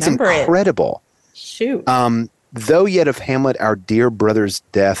 Can't remember it's incredible. Shoot. Though yet of Hamlet, our dear brother's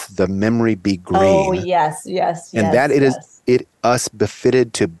death, the memory be green. Oh, yes. And that it is us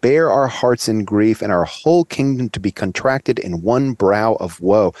befitted to bear our hearts in grief and our whole kingdom to be contracted in one brow of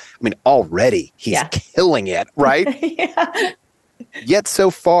woe. I mean, already he's killing it, right? Yeah. Yet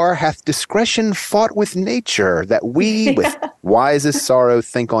so far hath discretion fought with nature, that we with wisest sorrow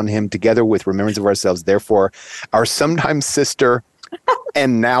think on him together with remembrance of ourselves. Therefore, our sometime sister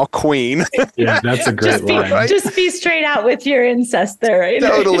and now queen. Yeah, that's a great line. Right? Just be straight out with your incest there, right?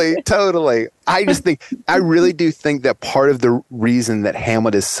 Totally. I really do think that part of the reason that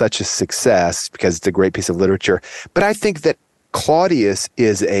Hamlet is such a success, because it's a great piece of literature, but I think that Claudius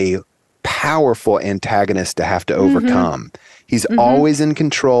is a powerful antagonist to have to overcome. He's always in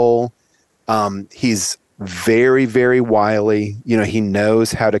control. He's very, very wily. He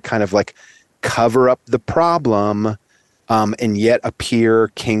knows how to kind of like cover up the problem, and yet appear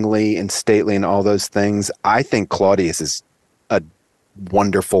kingly and stately and all those things. I think Claudius is a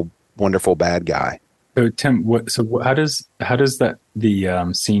wonderful, wonderful bad guy. So Tim, how does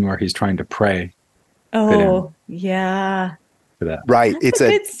the scene where he's trying to pray? Oh, yeah. For that? Right. It's a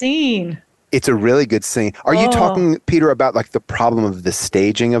good scene. It's a really good scene. Are you talking, Peter, about like the problem of the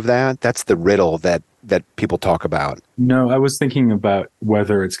staging of that? That's the riddle that people talk about. No, I was thinking about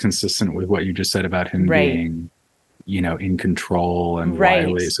whether it's consistent with what you just said about him being, in control and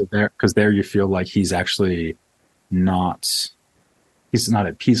wily. So there you feel like he's actually not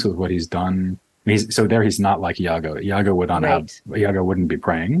at peace with what he's done. He's not like Iago. Iago wouldn't be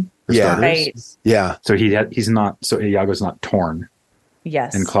praying for starters. Right. Yeah. So Iago's not torn.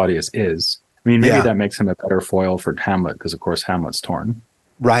 Yes. And Claudius is. I mean, maybe that makes him a better foil for Hamlet, because of course Hamlet's torn.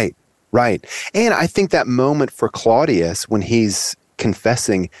 Right. And I think that moment for Claudius when he's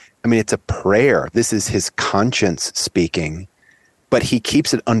confessing, I mean, it's a prayer. This is his conscience speaking, but he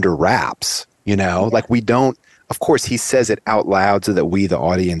keeps it under wraps, like we don't, of course he says it out loud so that we, the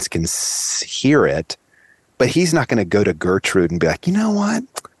audience, can hear it, but he's not going to go to Gertrude and be like, you know what?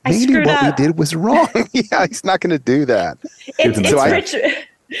 Maybe what we did was wrong. Yeah, he's not going to do that.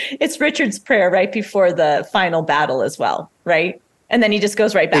 It's Richard's prayer right before the final battle as well, right? And then he just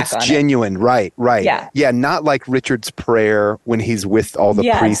goes right back on it. It's genuine, right. Yeah. Yeah, not like Richard's prayer when he's with all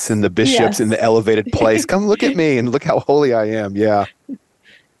the priests and the bishops in the elevated place. Come look at me and look how holy I am. Yeah.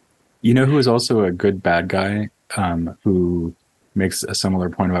 You know who is also a good bad guy, who makes a similar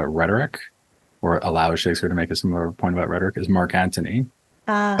point about rhetoric, or allows Shakespeare to make a similar point about rhetoric, is Mark Antony.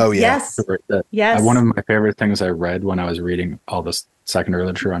 Yes. Yes. One of my favorite things I read when I was reading all this secondary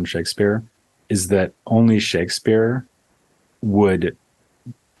literature on Shakespeare is that only Shakespeare would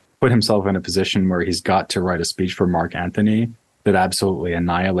put himself in a position where he's got to write a speech for Mark Antony that absolutely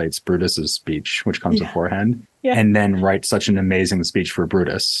annihilates Brutus's speech, which comes beforehand, and then write such an amazing speech for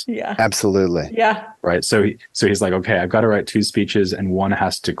Brutus. Yeah, absolutely. Yeah, right. So he's like, okay, I've got to write two speeches, and one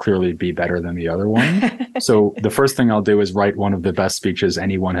has to clearly be better than the other one. So the first thing I'll do is write one of the best speeches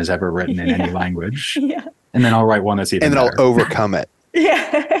anyone has ever written in any language, and then I'll write one that's even better. And then I'll overcome it.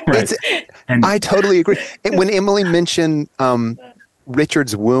 Yeah, right. And I totally agree. And when Emily mentioned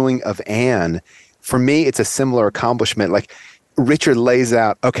Richard's wooing of Anne, for me, it's a similar accomplishment. Like, Richard lays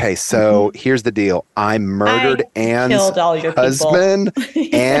out, okay, so here's the deal. I murdered Anne's husband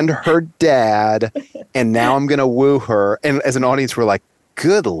and her dad, and now I'm going to woo her. And as an audience, we're like,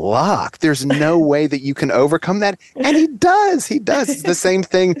 good luck. There's no way that you can overcome that. And he does. It's the same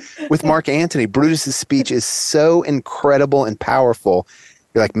thing with Mark Antony. Brutus's speech is so incredible and powerful.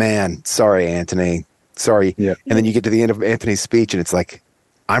 You're like, man, sorry, Antony. Sorry. Yeah. And then you get to the end of Antony's speech, and it's like,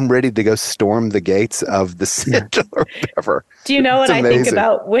 I'm ready to go storm the gates of the Citadel or whatever. Do you know what I think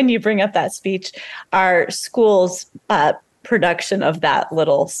about when you bring up that speech? Our school's production of that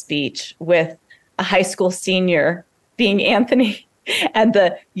little speech with a high school senior being Anthony and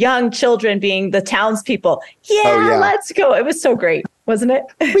the young children being the townspeople. Yeah, let's go. It was so great, wasn't it?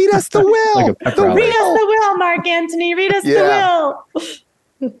 Read us the will. Read us the will, Mark Antony. Read us the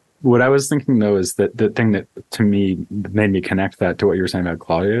will. What I was thinking, though, is that the thing that to me made me connect that to what you were saying about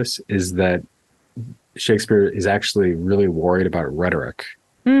Claudius is that Shakespeare is actually really worried about rhetoric,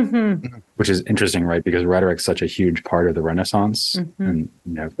 which is interesting, right? Because rhetoric's such a huge part of the Renaissance and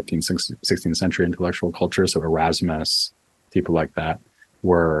 15th, 16th century intellectual culture. So Erasmus, people like that,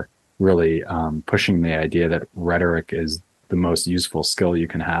 were really pushing the idea that rhetoric is the most useful skill you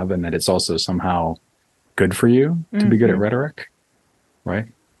can have, and that it's also somehow good for you to be good at rhetoric, right?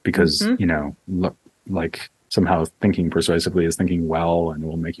 Because, like somehow thinking persuasively is thinking well and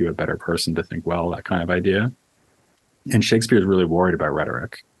will make you a better person to think well, that kind of idea. And Shakespeare is really worried about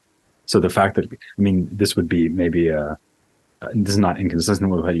rhetoric. So the fact that, this would be maybe this is not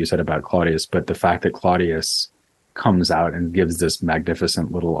inconsistent with what you said about Claudius, but the fact that Claudius comes out and gives this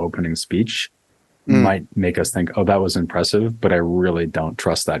magnificent little opening speech might make us think, oh, that was impressive, but I really don't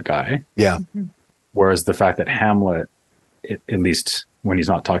trust that guy. Yeah. Whereas the fact that Hamlet, at least when he's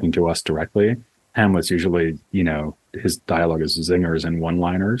not talking to us directly, Hamlet's usually, his dialogue is zingers and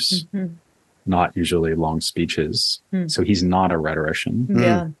one-liners, not usually long speeches. So he's not a rhetorician.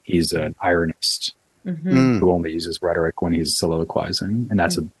 Yeah. He's an ironist who only uses rhetoric when he's soliloquizing. And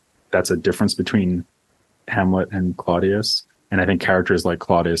that's a difference between Hamlet and Claudius. And I think characters like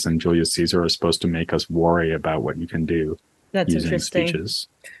Claudius and Julius Caesar are supposed to make us worry about what you can do using speeches.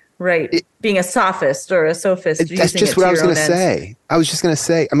 Right. Being a sophist or a sophist. That's just what I was going to say. I was just going to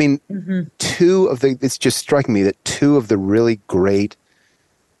say, I mean, it's just striking me that two of the really great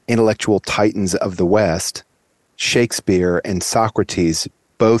intellectual titans of the West, Shakespeare and Socrates,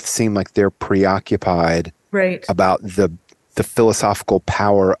 both seem like they're preoccupied about the philosophical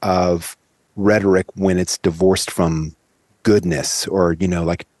power of rhetoric when it's divorced from goodness or,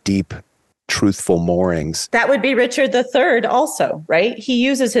 like deep, truthful moorings. That would be Richard III also, right? He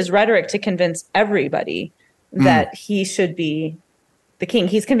uses his rhetoric to convince everybody that he should be the king.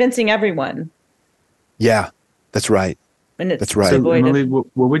 He's convincing everyone. Yeah, that's right. And that's right. So, Emily, what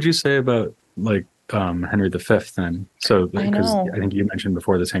would you say about Henry V then? So, because I think you mentioned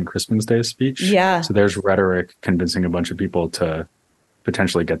before the St. Crispin's Day speech. Yeah. So there's rhetoric convincing a bunch of people to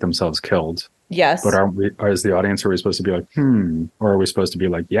potentially get themselves killed. Yes. But as the audience, are we supposed to be like, or are we supposed to be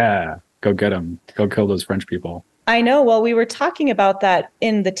like, yeah, go get them, go kill those French people? I know. Well, we were talking about that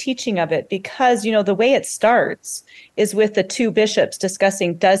in the teaching of it because, the way it starts is with the two bishops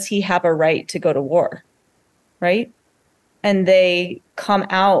discussing, does he have a right to go to war? Right? And they come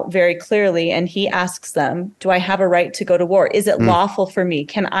out very clearly and he asks them, do I have a right to go to war? Is it lawful for me?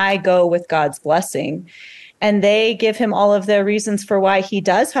 Can I go with God's blessing? And they give him all of their reasons for why he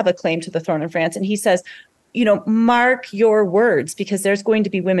does have a claim to the throne of France. And he says, mark your words, because there's going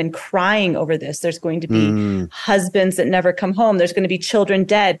to be women crying over this. There's going to be husbands that never come home. There's going to be children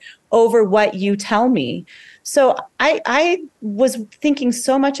dead over what you tell me. So I was thinking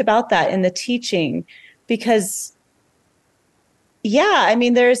so much about that in the teaching because,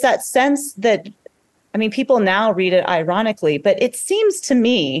 there's that sense that, people now read it ironically, but it seems to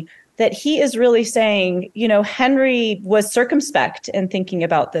me that he is really saying, Henry was circumspect in thinking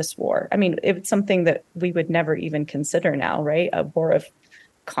about this war. It's something that we would never even consider now, right? A war of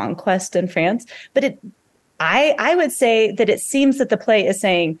conquest in France. But I would say that it seems that the play is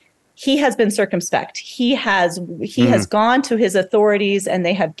saying he has been circumspect. He has gone to his authorities and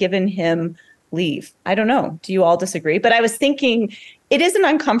they have given him leave. I don't know. Do you all disagree? But I was thinking it is an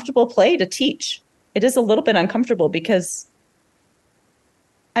uncomfortable play to teach. It is a little bit uncomfortable because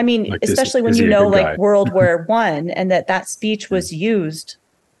especially when World War I and that speech was used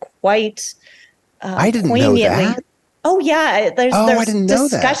quite I didn't poignantly. know that. Oh, yeah. There's I didn't know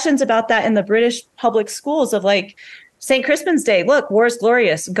discussions about that in the British public schools of St. Crispin's Day. Look, war's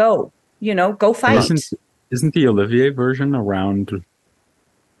glorious. Go, go fight. Isn't the Olivier version around?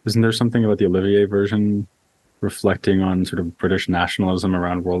 Isn't there something about the Olivier version reflecting on sort of British nationalism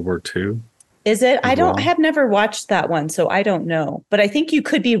around World War II? Is it? I have never watched that one, so I don't know. But I think you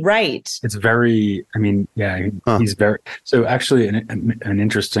could be right. It's very, he's very, so actually an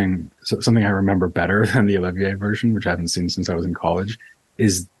interesting, something I remember better than the Olivier version, which I haven't seen since I was in college,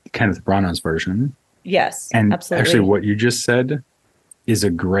 is Kenneth Branagh's version. Yes, and absolutely. Actually what you just said is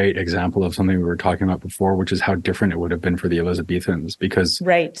a great example of something we were talking about before, which is how different it would have been for the Elizabethans, because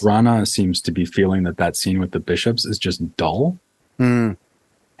Branagh seems to be feeling that scene with the bishops is just dull.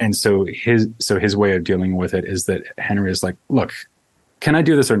 And so his way of dealing with it is that Henry is like, look, can I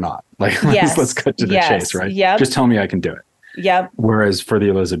do this or not? Let's cut to the chase, right? Yep. Just tell me I can do it. Yep. Whereas for the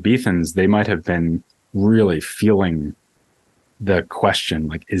Elizabethans, they might have been really feeling the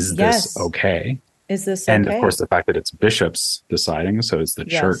question, is this okay? Is this okay? And of course, the fact that it's bishops deciding, so it's the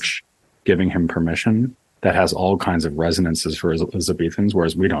church giving him permission, that has all kinds of resonances for Elizabethans,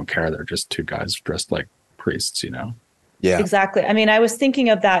 whereas we don't care. They're just two guys dressed like priests, Yeah, exactly. I was thinking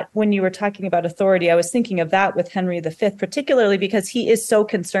of that when you were talking about authority. I was thinking of that with Henry V, particularly because he is so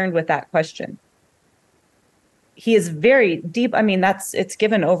concerned with that question. He is very deep. It's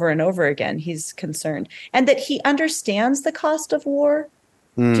given over and over again. He's concerned, and that he understands the cost of war.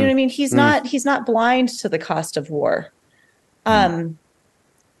 Do you know what I mean? He's not blind to the cost of war.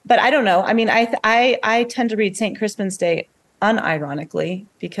 But I don't know. I tend to read St. Crispin's Day unironically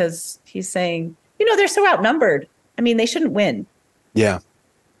because he's saying, they're so outnumbered. They shouldn't win. Yeah.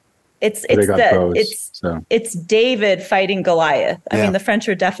 It's David fighting Goliath. The French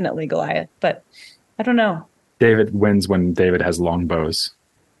are definitely Goliath, but I don't know. David wins when David has long bows.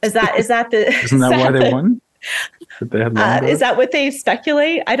 Is that the Isn't that why they won? They had long bows? Is that what they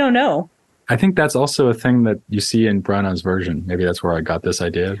speculate? I don't know. I think that's also a thing that you see in Branagh's version. Maybe that's where I got this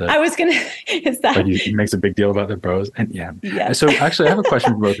idea. That, I was going to, is that? He makes a big deal about their bows. And yeah. So actually I have a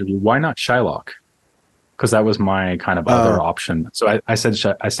question for both of you. Why not Shylock? Because that was my kind of other option. So I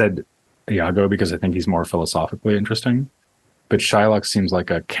said Iago because I think he's more philosophically interesting. But Shylock seems like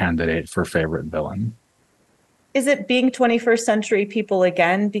a candidate for favorite villain. Is it being 21st century people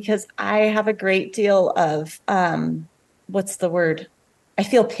again? Because I have a great deal of, what's the word? I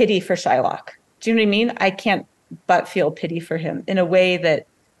feel pity for Shylock. Do you know what I mean? I can't but feel pity for him in a way that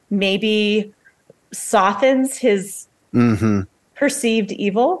maybe softens his perceived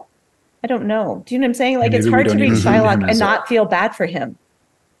evil. I don't know. Do you know what I'm saying? Like, it's hard to read Shylock and not feel bad for him.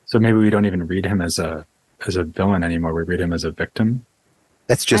 So maybe we don't even read him as a villain anymore. We read him as a victim.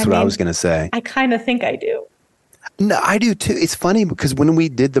 That's just what I was going to say. I kind of think I do. No, I do too. It's funny because when we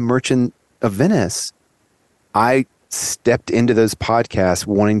did The Merchant of Venice, I stepped into those podcasts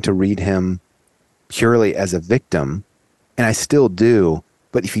wanting to read him purely as a victim, and I still do.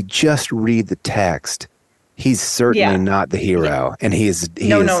 But if you just read the text, he's certainly not the hero, and he is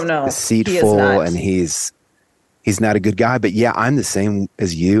deceitful, and he's not a good guy. But yeah, I'm the same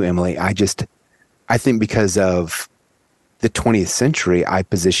as you, Emily. I think because of the 20th century, I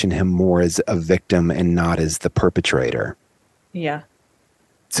position him more as a victim and not as the perpetrator. Yeah.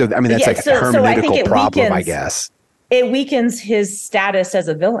 So, I mean, that's like a hermeneutical problem, I guess. It weakens his status as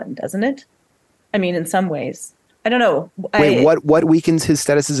a villain, doesn't it? I mean, in some ways. I don't know. Wait, what weakens his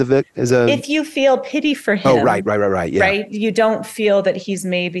status as a if you feel pity for him. Oh, right. Yeah. Right? You don't feel that he's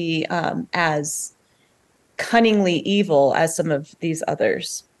maybe as cunningly evil as some of these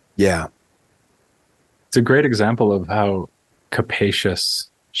others. Yeah. It's a great example of how capacious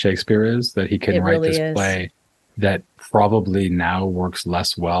Shakespeare is, that he can write this play that probably now works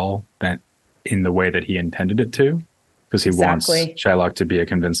less well than in the way that he intended it to, because he wants Shylock to be a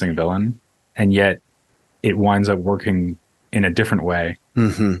convincing villain. And yet it winds up working in a different way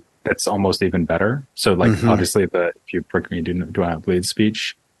that's almost even better. So like, obviously the "if you prick me, do not bleed"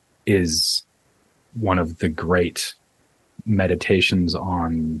 speech is one of the great meditations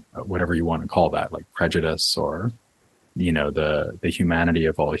on whatever you want to call that, like prejudice or, you know, the humanity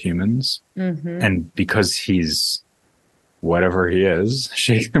of all humans. And because he's whatever he is,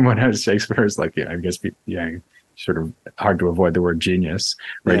 Shakespeare is like, I guess, sort of hard to avoid the word genius,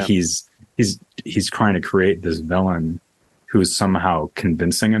 right? Yeah. He's trying to create this villain who's somehow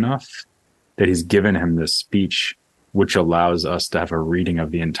convincing enough that he's given him this speech, which allows us to have a reading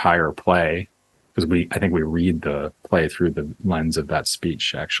of the entire play. Because I think we read the play through the lens of that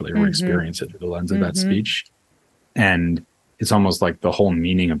speech, actually, or experience it through the lens of that speech. And it's almost like the whole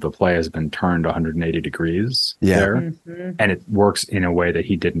meaning of the play has been turned 180 degrees there. And it works in a way that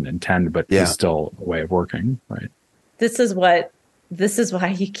he didn't intend, but is still a way of working, right? This is why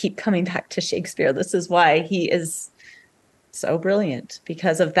you keep coming back to Shakespeare. This is why he is so brilliant,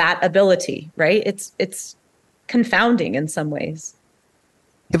 because of that ability, right? It's confounding in some ways.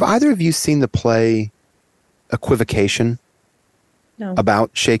 Have either of you seen the play Equivocation? No.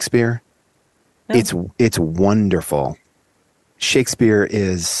 About Shakespeare? No. It's wonderful. Shakespeare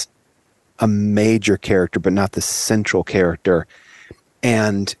is a major character, but not the central character.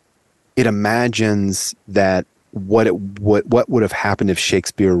 And it imagines that what would have happened if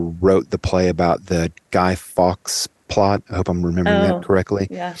Shakespeare wrote the play about the Guy Fawkes plot. I hope I'm remembering that correctly.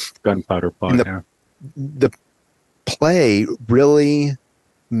 Yeah. Gunpowder plot. And the play really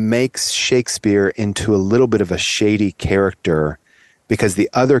makes Shakespeare into a little bit of a shady character, because the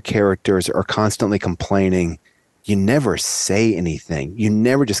other characters are constantly complaining, you never say anything. You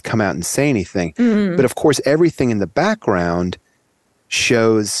never just come out and say anything. But of course, everything in the background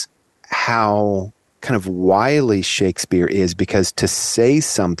shows how kind of wily Shakespeare is, because to say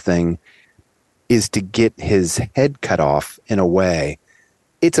something is to get his head cut off in a way.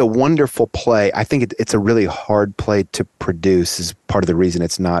 It's a wonderful play. I think it's a really hard play to produce, is part of the reason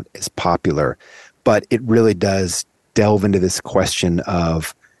it's not as popular. But it really does delve into this question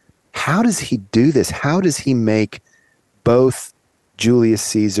of, how does he do this? How does he make both Julius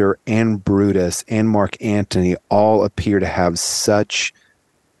Caesar and Brutus and Mark Antony all appear to have such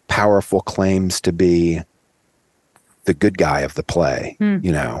powerful claims to be the good guy of the play,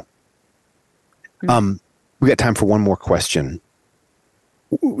 you know? We got time for one more question.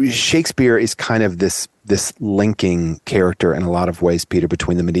 Shakespeare is kind of this linking character in a lot of ways, Peter,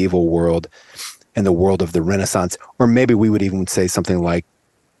 between the medieval world and the world of the Renaissance, or maybe we would even say something like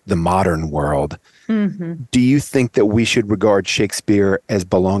the modern world. Do you think that we should regard Shakespeare as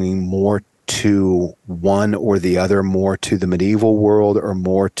belonging more to one or the other, more to the medieval world or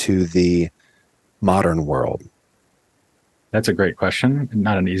more to the modern world? That's a great question.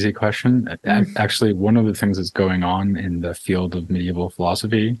 Not an easy question. Actually, one of the things that's going on in the field of medieval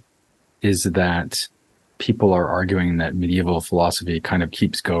philosophy is that people are arguing that medieval philosophy kind of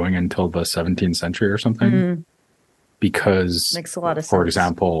keeps going until the 17th century or something. Because, makes a lot of sense. For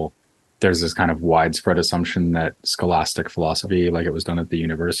example, there's this kind of widespread assumption that scholastic philosophy, like it was done at the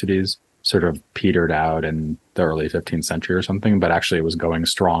universities, sort of petered out in the early 15th century or something, but actually it was going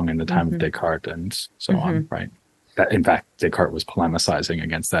strong in the time of Descartes and so on, right? That, in fact, Descartes was polemicizing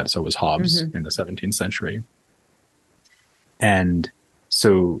against that, so was Hobbes in the 17th century. And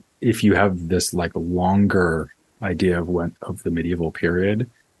so if you have this like longer idea of the medieval period,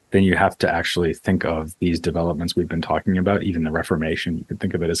 then you have to actually think of these developments we've been talking about, even the Reformation. You could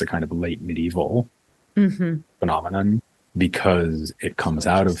think of it as a kind of late medieval phenomenon, because it comes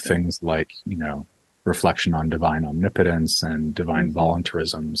out of things like, reflection on divine omnipotence and divine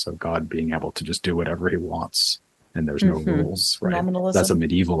voluntarism. So God being able to just do whatever he wants and there's no rules, right? Nominalism. That's a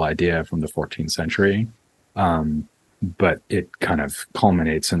medieval idea from the 14th century. But it kind of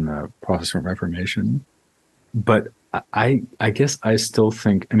culminates in the Protestant Reformation. But I guess I still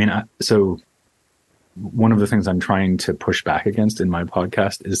think, so one of the things I'm trying to push back against in my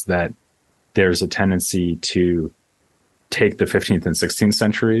podcast is that there's a tendency to take the 15th and 16th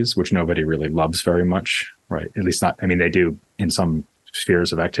centuries, which nobody really loves very much, right? At least not, they do in some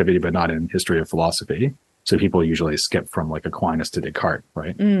spheres of activity, but not in history of philosophy. So people usually skip from like Aquinas to Descartes,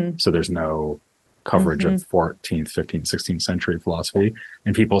 right? So there's no coverage of 14th, 15th, 16th century philosophy.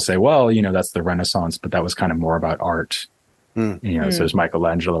 And people say, well, that's the Renaissance, but that was kind of more about art. So there's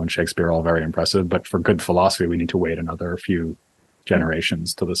Michelangelo and Shakespeare, all very impressive. But for good philosophy, we need to wait another few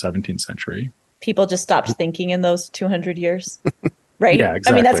generations to the 17th century. People just stopped thinking in those 200 years, right? Yeah,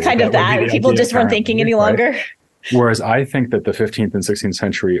 exactly. That's kind of that. People just weren't thinking any longer. Right? Whereas I think that the 15th and 16th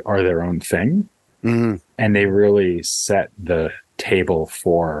century are their own thing. And they really set the table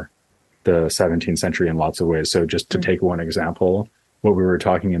for the 17th century in lots of ways. So just to take one example, what we were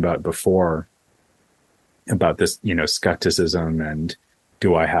talking about before, about this, skepticism and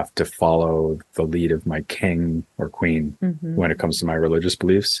do I have to follow the lead of my king or queen when it comes to my religious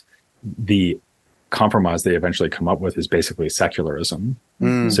beliefs? The compromise they eventually come up with is basically secularism.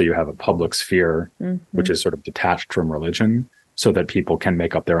 So you have a public sphere, which is sort of detached from religion, so that people can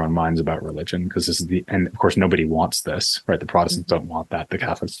make up their own minds about religion. Because this is and of course, nobody wants this, right? The Protestants don't want that. The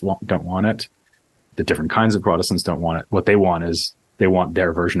Catholics don't want it. The different kinds of Protestants don't want it. What they want is they want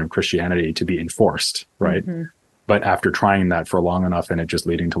their version of Christianity to be enforced, right? But after trying that for long enough and it just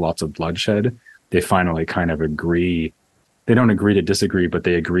leading to lots of bloodshed, they finally kind of agree. They don't agree to disagree, but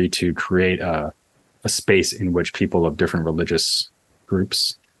they agree to create a space in which people of different religious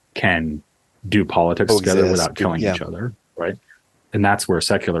groups can do politics together without killing each other, right? And that's where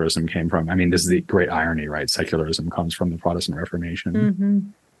secularism came from. This is the great irony, right? Secularism comes from the Protestant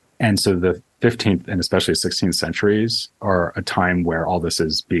Reformation. And so the 15th and especially 16th centuries are a time where all this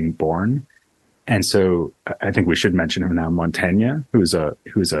is being born. And so I think we should mention him now, Montaigne, who's a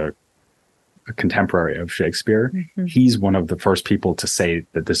contemporary of Shakespeare. He's one of the first people to say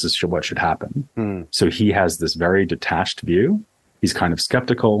that this is what should happen. So he has this very detached view. He's kind of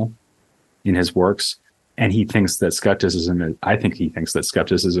skeptical in his works. And he thinks that skepticism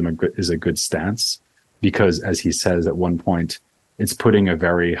is a good stance, because as he says at one point, it's putting a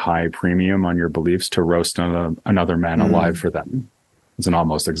very high premium on your beliefs to roast another man alive for them. It's an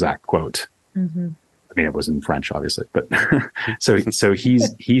almost exact quote. It was in French, obviously, but so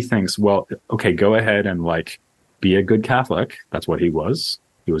he thinks, well, okay, go ahead and like be a good Catholic. That's what he was.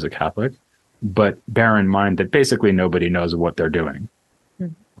 He was a Catholic, but bear in mind that basically nobody knows what they're doing,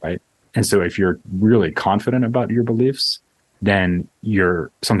 right? And so if you're really confident about your beliefs, then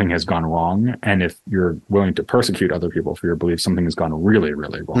something has gone wrong. And if you're willing to persecute other people for your beliefs, something has gone really,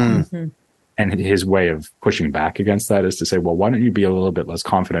 really wrong. And his way of pushing back against that is to say, well, why don't you be a little bit less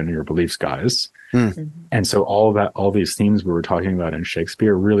confident in your beliefs, guys? And so all these themes we were talking about in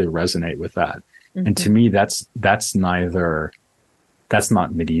Shakespeare really resonate with that. And to me, that's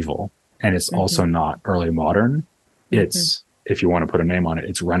not medieval, and it's also not early modern. It's, if you want to put a name on it,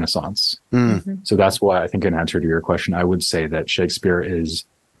 it's Renaissance. So that's why I think, in answer to your question, I would say that Shakespeare is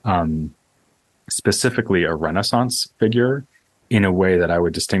specifically a Renaissance figure in a way that I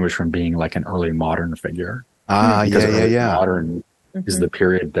would distinguish from being like an early modern figure. Modern is the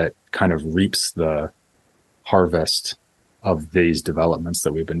period that kind of reaps the harvest of these developments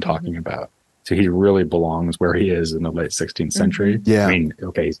that we've been talking about. So he really belongs where he is in the late 16th century.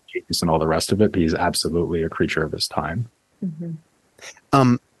 Okay, he's genius and all the rest of it, but he's absolutely a creature of his time.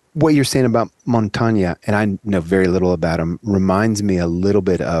 What you're saying about Montaigne, and I know very little about him, reminds me a little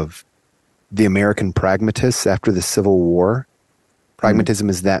bit of the American pragmatists after the Civil War. Pragmatism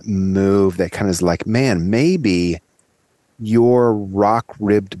is that move that kind of is like, man, maybe your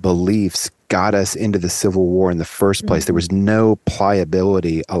rock-ribbed beliefs got us into the Civil War in the first place. There was no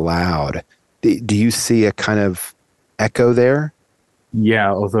pliability allowed. Do you see a kind of echo there?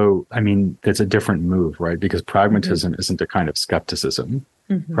 Yeah, although, it's a different move, right? Because pragmatism isn't a kind of skepticism.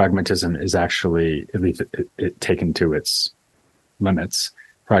 Pragmatism is actually, at least it taken to its limits,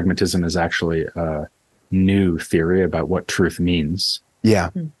 pragmatism is actually a new theory about what truth means.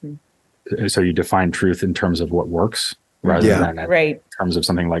 So you define truth in terms of what works. rather than right. in terms of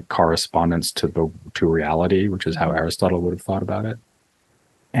something like correspondence to reality, which is how Aristotle would have thought about it.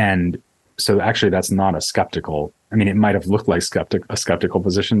 And so actually that's not a skeptical, I mean, it might have looked like a skeptical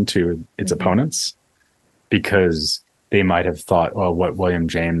position to its opponents, because they might have thought, well, what William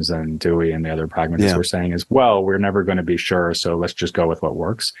James and Dewey and the other pragmatists were saying is, well, we're never going to be sure, so let's just go with what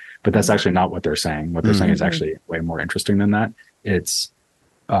works. But that's actually not what they're saying. What they're saying is actually way more interesting than that. It's,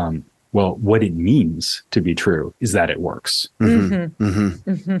 well, what it means to be true is that it works. And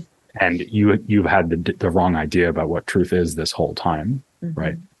you've had the wrong idea about what truth is this whole time,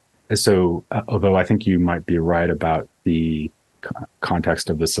 right? And so, although I think you might be right about the context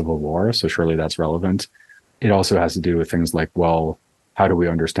of the Civil War, so surely that's relevant, it also has to do with things like, well, how do we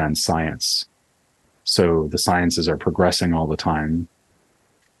understand science? So the sciences are progressing all the time,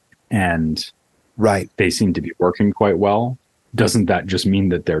 and they seem to be working quite well. Doesn't that just mean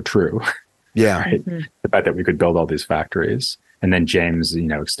that they're true? Right? The fact that we could build all these factories, and then James,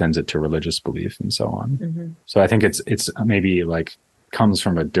 extends it to religious belief and so on. So I think it's maybe like comes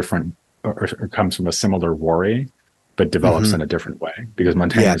from a different or comes from a similar worry, but develops in a different way, because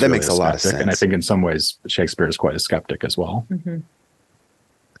Montaigne is that really makes a lot of sense. And I think in some ways Shakespeare is quite a skeptic as well.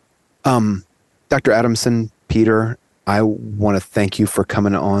 Dr. Adamson, Peter, I want to thank you for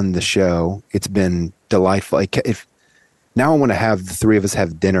coming on the show. It's been delightful. Now I want to have the three of us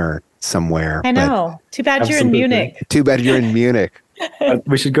have dinner somewhere. I know. Too bad you're in Munich. Too bad you're in Munich.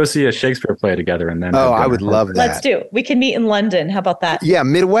 We should go see a Shakespeare play together, and then. Oh, I would love that. Let's do. We can meet in London. How about that? Yeah,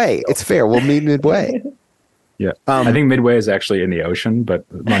 midway. It's fair. We'll meet midway. Yeah, I think Midway is actually in the ocean, but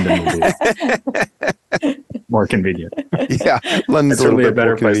London will be more convenient. Yeah, London's certainly a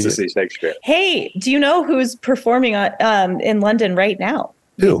better place to see Shakespeare. Hey, do you know who's performing in London right now?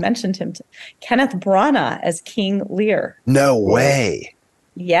 Who? You mentioned him. Kenneth Branagh as King Lear. No way.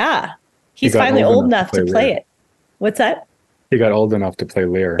 Yeah, he's finally old enough to play it. What's that? He got old enough to play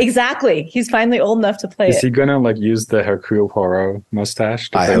Lear. Exactly. He's finally old enough to play it. Is he gonna use the Hercule Poirot mustache?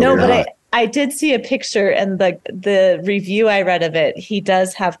 No, but I did see a picture, and the review I read of it, he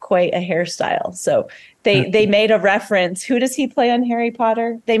does have quite a hairstyle. So they made a reference. Who does he play on Harry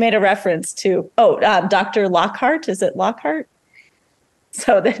Potter? They made a reference to Dr. Lockhart. Is it Lockhart?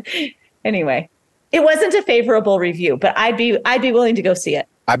 So anyway, it wasn't a favorable review, but I'd be willing to go see it.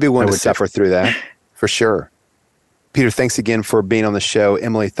 I'd be willing to suffer through that for sure. Peter, thanks again for being on the show.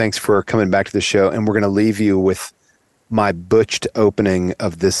 Emily, thanks for coming back to the show. And we're going to leave you with my butchered opening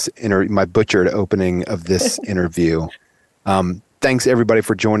of this interview. Thanks everybody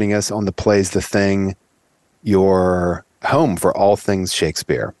for joining us on The Play's the Thing, your home for all things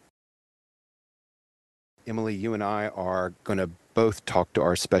Shakespeare. Emily, you and I are going to both talk to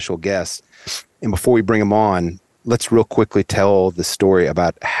our special guests. And before we bring them on, let's real quickly tell the story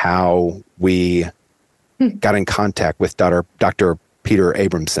about how we got in contact with Dr. Peter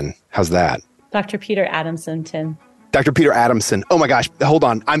Abramson. How's that? Dr. Peter Adamson, Tim. Dr. Peter Adamson. Oh my gosh, hold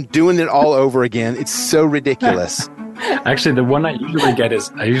on. I'm doing it all over again. It's so ridiculous. Actually, the one I usually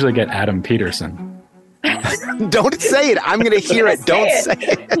get Adam Peterson. Don't say it. I'm going to hear it. Don't say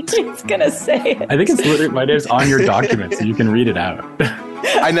it. He's going to say it. I think it's literally, my name's on your document, so you can read it out.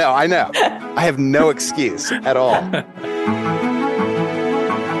 I know. I have no excuse at all.